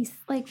nice.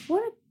 Like,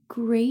 what a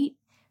great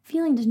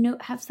feeling to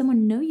have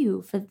someone know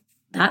you for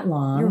that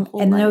long your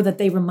whole and life. know that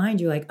they remind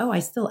you like, oh, I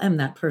still am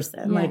that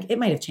person. Yeah. Like, it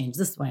might have changed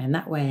this way and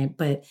that way,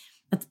 but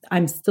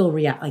I'm still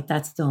like,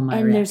 that's still my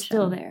and reaction. they're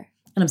still there.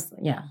 And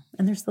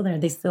and they're still there.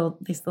 They still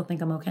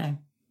think I'm okay.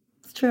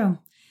 It's true.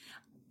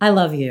 I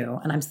love you.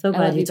 And I'm so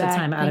glad you took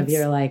time out of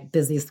your like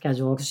busy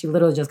schedule because she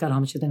literally just got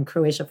home. She's been in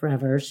Croatia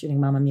forever shooting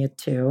Mamma Mia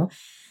 2.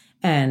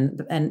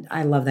 And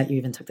I love that you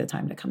even took the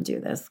time to come do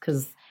this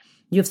because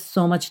you have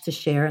so much to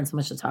share and so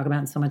much to talk about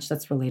and so much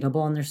that's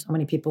relatable. And there's so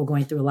many people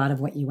going through a lot of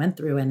what you went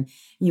through. And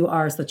you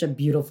are such a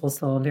beautiful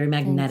soul, very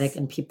magnetic. Thanks.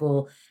 And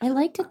people... I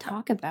like to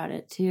talk about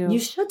it too. You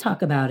should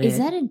talk about it. Is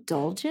that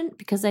indulgent?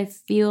 Because I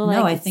feel like...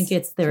 No, I think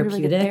it's therapeutic.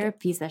 Sort of like a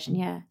therapy session,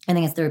 yeah. I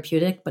think it's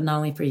therapeutic, but not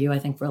only for you, I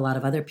think for a lot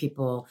of other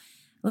people...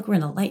 Look, we're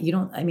in the light.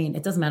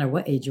 It doesn't matter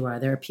what age you are.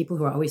 There are people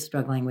who are always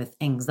struggling with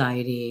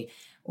anxiety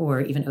or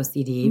even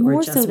OCD More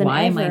or just so than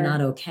why am I ever. not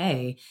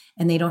okay?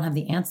 And they don't have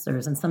the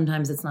answers. And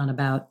sometimes it's not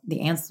about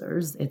the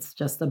answers. It's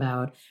just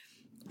about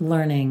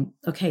learning,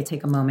 okay,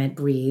 take a moment,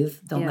 breathe.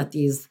 Don't let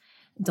these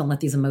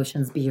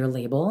emotions be your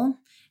label.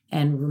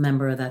 And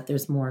remember that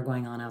there's more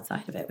going on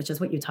outside of it, which is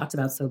what you talked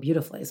about so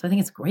beautifully. So I think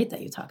it's great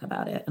that you talk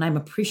about it. And I'm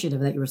appreciative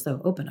that you were so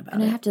open about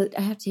it. And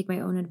I have to take my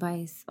own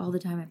advice all the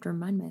time. I have to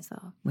remind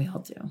myself. We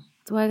all do.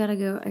 So I gotta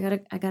go.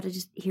 I gotta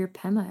just hear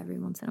Pema every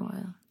once in a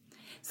while.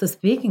 So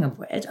speaking of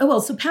which,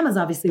 so Pema's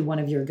obviously one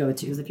of your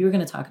go-tos. If you were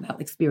going to talk about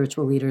like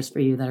spiritual leaders for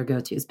you that are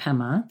go-tos,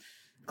 Pema,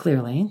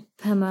 clearly.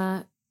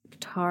 Pema,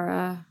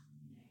 Tara,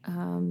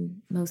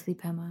 mostly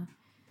Pema.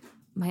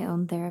 My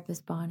own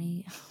therapist,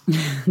 Bonnie.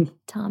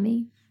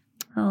 Tommy.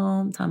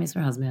 Oh, Tommy's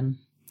her husband.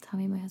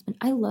 Tommy, my husband.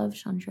 I love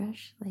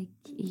Chandresh. Like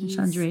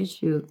Chandresh,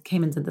 who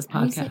came into this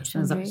How do you say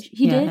podcast. Chandresh?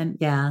 He did?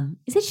 And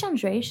Is it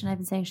Chandresh? And I've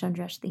been saying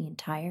Chandresh the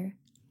entire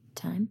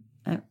time.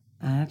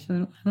 I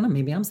don't know.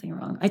 Maybe I'm saying it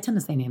wrong. I tend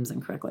to say names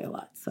incorrectly a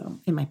lot, so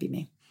it might be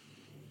me.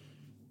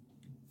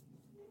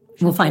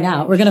 We'll find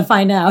out. We're going to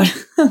find out.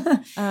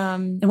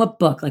 And what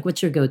book? Like,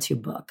 what's your go-to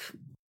book?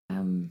 If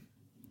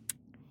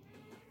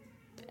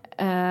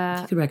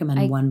you could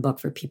recommend one book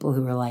for people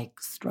who are like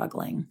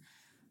struggling.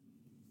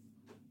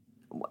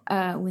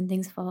 When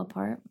Things Fall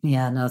Apart.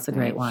 Yeah, no, it's a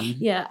great one.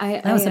 Yeah,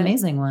 that was an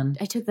amazing one.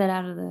 I took that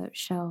out of the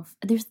shelf.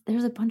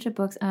 There's a bunch of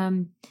books.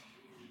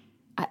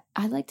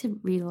 I like to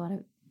read a lot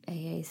of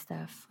AA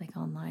stuff like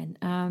online.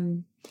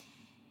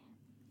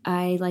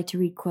 I like to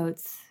read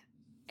quotes,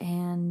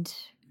 and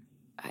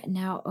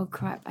now, oh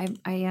crap,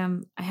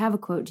 I have a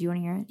quote. Do you want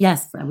to hear it?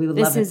 Yes, we would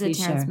love it. This is a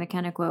Terrence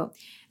McKenna quote.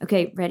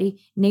 Okay,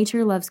 ready?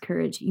 Nature loves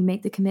courage. You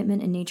make the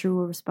commitment and nature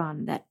will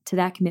respond to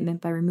that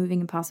commitment by removing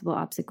impossible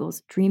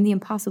obstacles. Dream the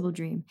impossible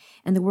dream,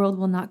 and the world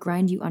will not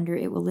grind you under,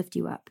 it will lift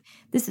you up.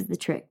 This is the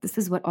trick. This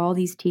is what all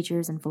these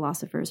teachers and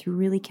philosophers who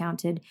really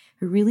counted,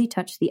 who really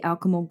touched the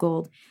alchemical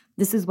gold,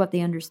 this is what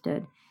they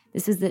understood.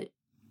 This is the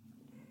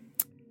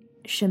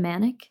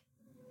shamanic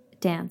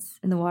dance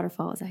in the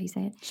waterfall. Is that how you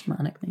say it?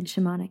 Shamanic, maybe.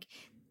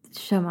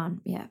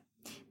 Shaman, yeah.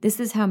 This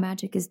is how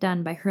magic is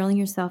done, by hurling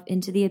yourself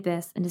into the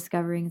abyss and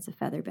discovering it's a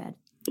feather bed.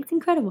 It's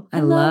incredible. I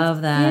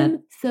love that.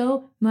 Him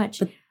so much.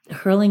 But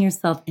hurling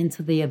yourself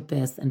into the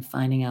abyss and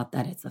finding out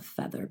that it's a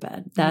feather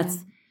bed. That's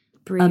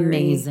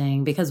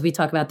amazing, because we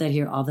talk about that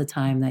here all the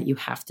time, that you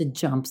have to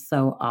jump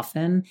so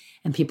often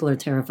and people are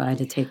terrified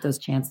to take those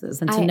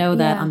chances. And to know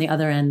that on the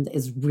other end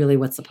is really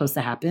what's supposed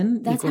to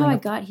happen. That's how I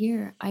got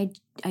here. I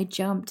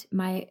jumped.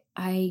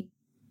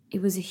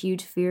 It was a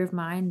huge fear of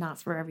mine,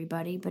 not for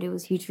everybody, but it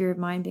was a huge fear of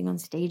mine being on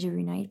stage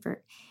every night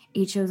for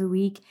 8 shows a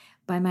week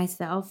by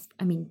myself.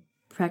 I mean,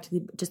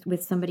 practically just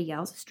with somebody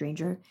else, a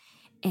stranger,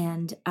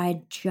 and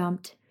I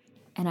jumped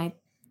and I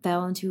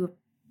fell into a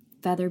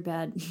feather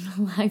bed.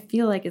 I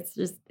feel like it's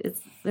so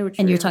true.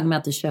 And you're talking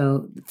about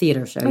the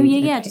theater show. Oh,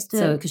 yeah.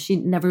 So, because she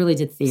never really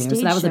did theater.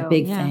 So that was a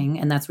big thing.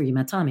 And that's where you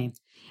met Tommy.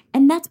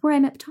 And that's where I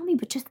met Tommy.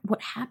 But just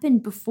what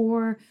happened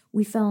before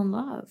we fell in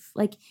love.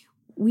 Like,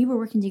 we were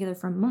working together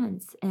for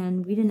months,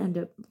 and we didn't end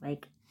up,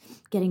 like,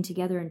 getting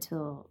together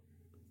until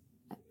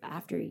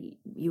after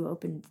you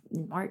opened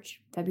in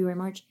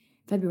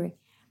February.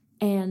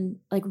 And,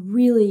 like,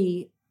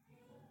 really,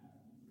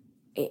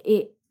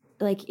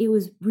 it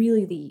was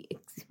really the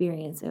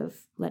experience of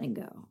letting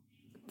go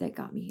that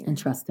got me here.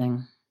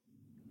 Interesting.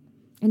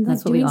 And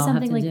like doing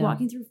something like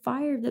walking through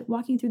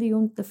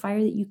the fire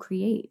that you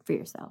create for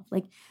yourself.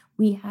 Like,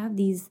 we have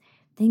these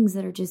things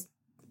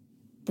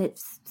that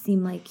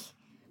seem like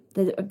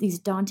these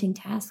daunting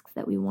tasks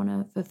that we want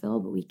to fulfill,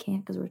 but we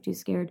can't because we're too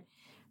scared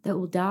that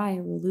we'll die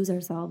or we'll lose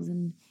ourselves.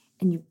 And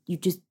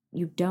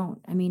you don't.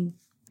 I mean,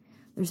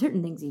 there's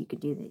certain things that you could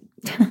do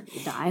that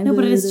you die. No,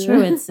 but it is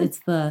true. It's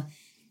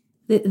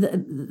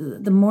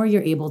the more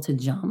you're able to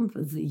jump,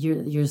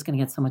 you're just going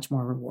to get so much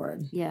more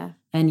reward. Yeah.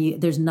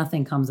 And there's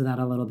nothing comes without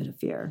a little bit of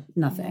fear.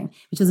 Nothing.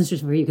 Mm-hmm. Which isn't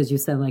just for you because you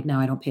said, like, no,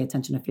 I don't pay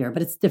attention to fear.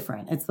 But it's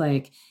different. It's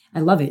like, I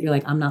love it. You're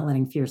like, I'm not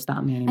letting fear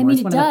stop me anymore. I mean,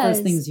 it's one of the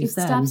first things you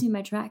said. It stops me in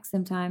my tracks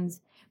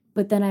sometimes.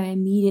 But then I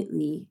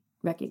immediately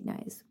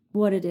recognize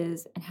what it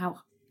is and how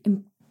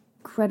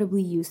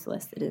incredibly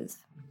useless it is.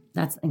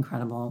 That's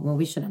incredible. Well,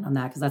 we should end on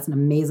that because that's an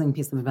amazing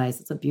piece of advice.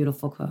 It's a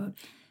beautiful quote.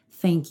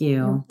 Thank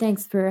you. Well,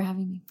 thanks for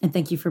having me. And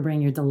thank you for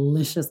bringing your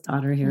delicious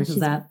daughter here. She's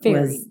very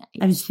nice.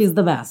 I mean, she's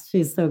the best.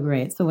 She's so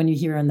great. So when you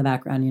hear her in the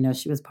background, you know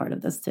she was part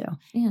of this too.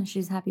 Yeah,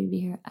 she's happy to be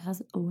here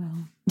as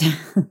well.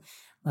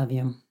 Love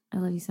you. I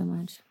love you so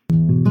much.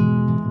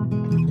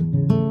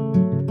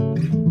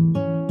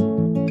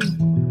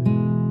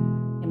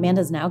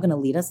 Amanda's now going to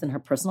lead us in her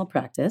personal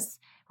practice,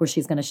 where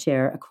she's going to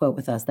share a quote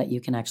with us that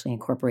you can actually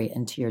incorporate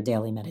into your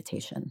daily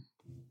meditation.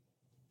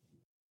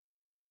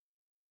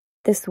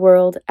 This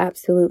world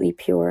absolutely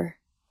pure,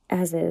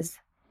 as is.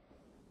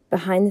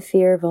 Behind the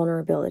fear,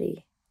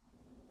 vulnerability.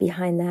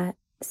 Behind that,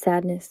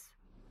 sadness,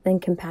 then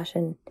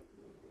compassion.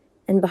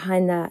 And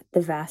behind that,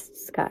 the vast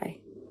sky.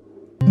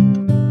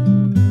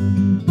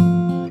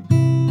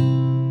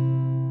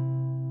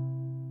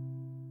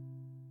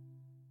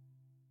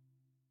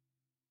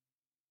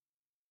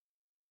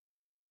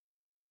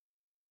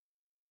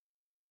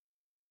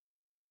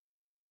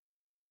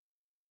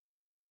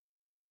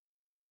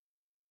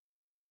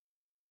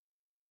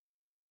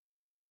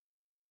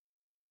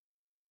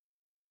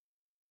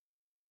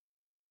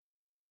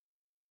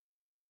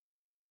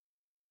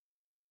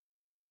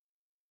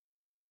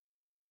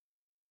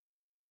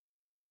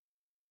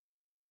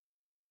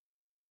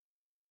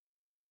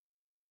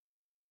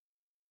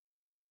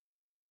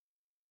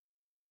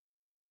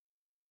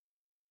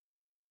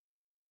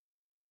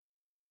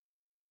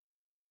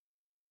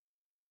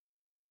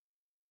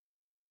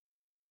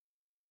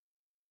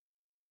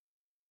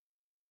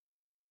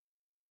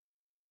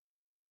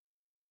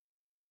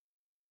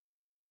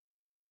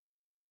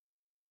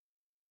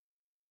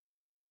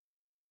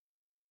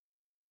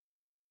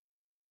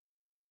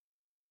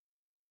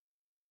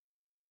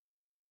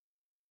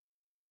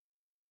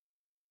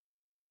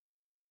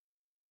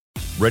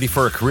 Ready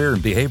for a career in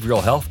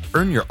behavioral health?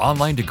 Earn your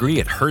online degree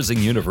at Herzing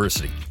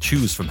University.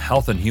 Choose from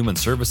health and human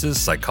services,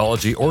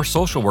 psychology, or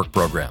social work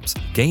programs.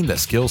 Gain the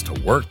skills to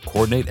work,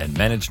 coordinate, and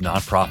manage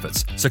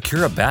nonprofits.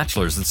 Secure a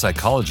bachelor's in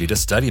psychology to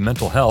study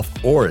mental health,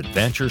 or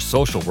advance your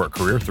social work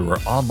career through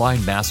our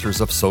online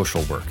Masters of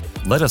Social Work.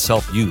 Let us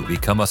help you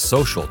become a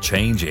social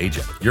change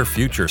agent. Your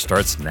future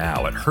starts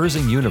now at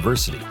Herzing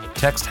University.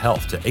 Text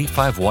HEALTH to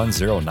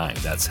 85109.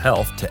 That's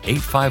HEALTH to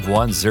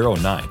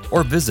 85109.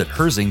 Or visit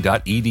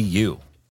herzing.edu.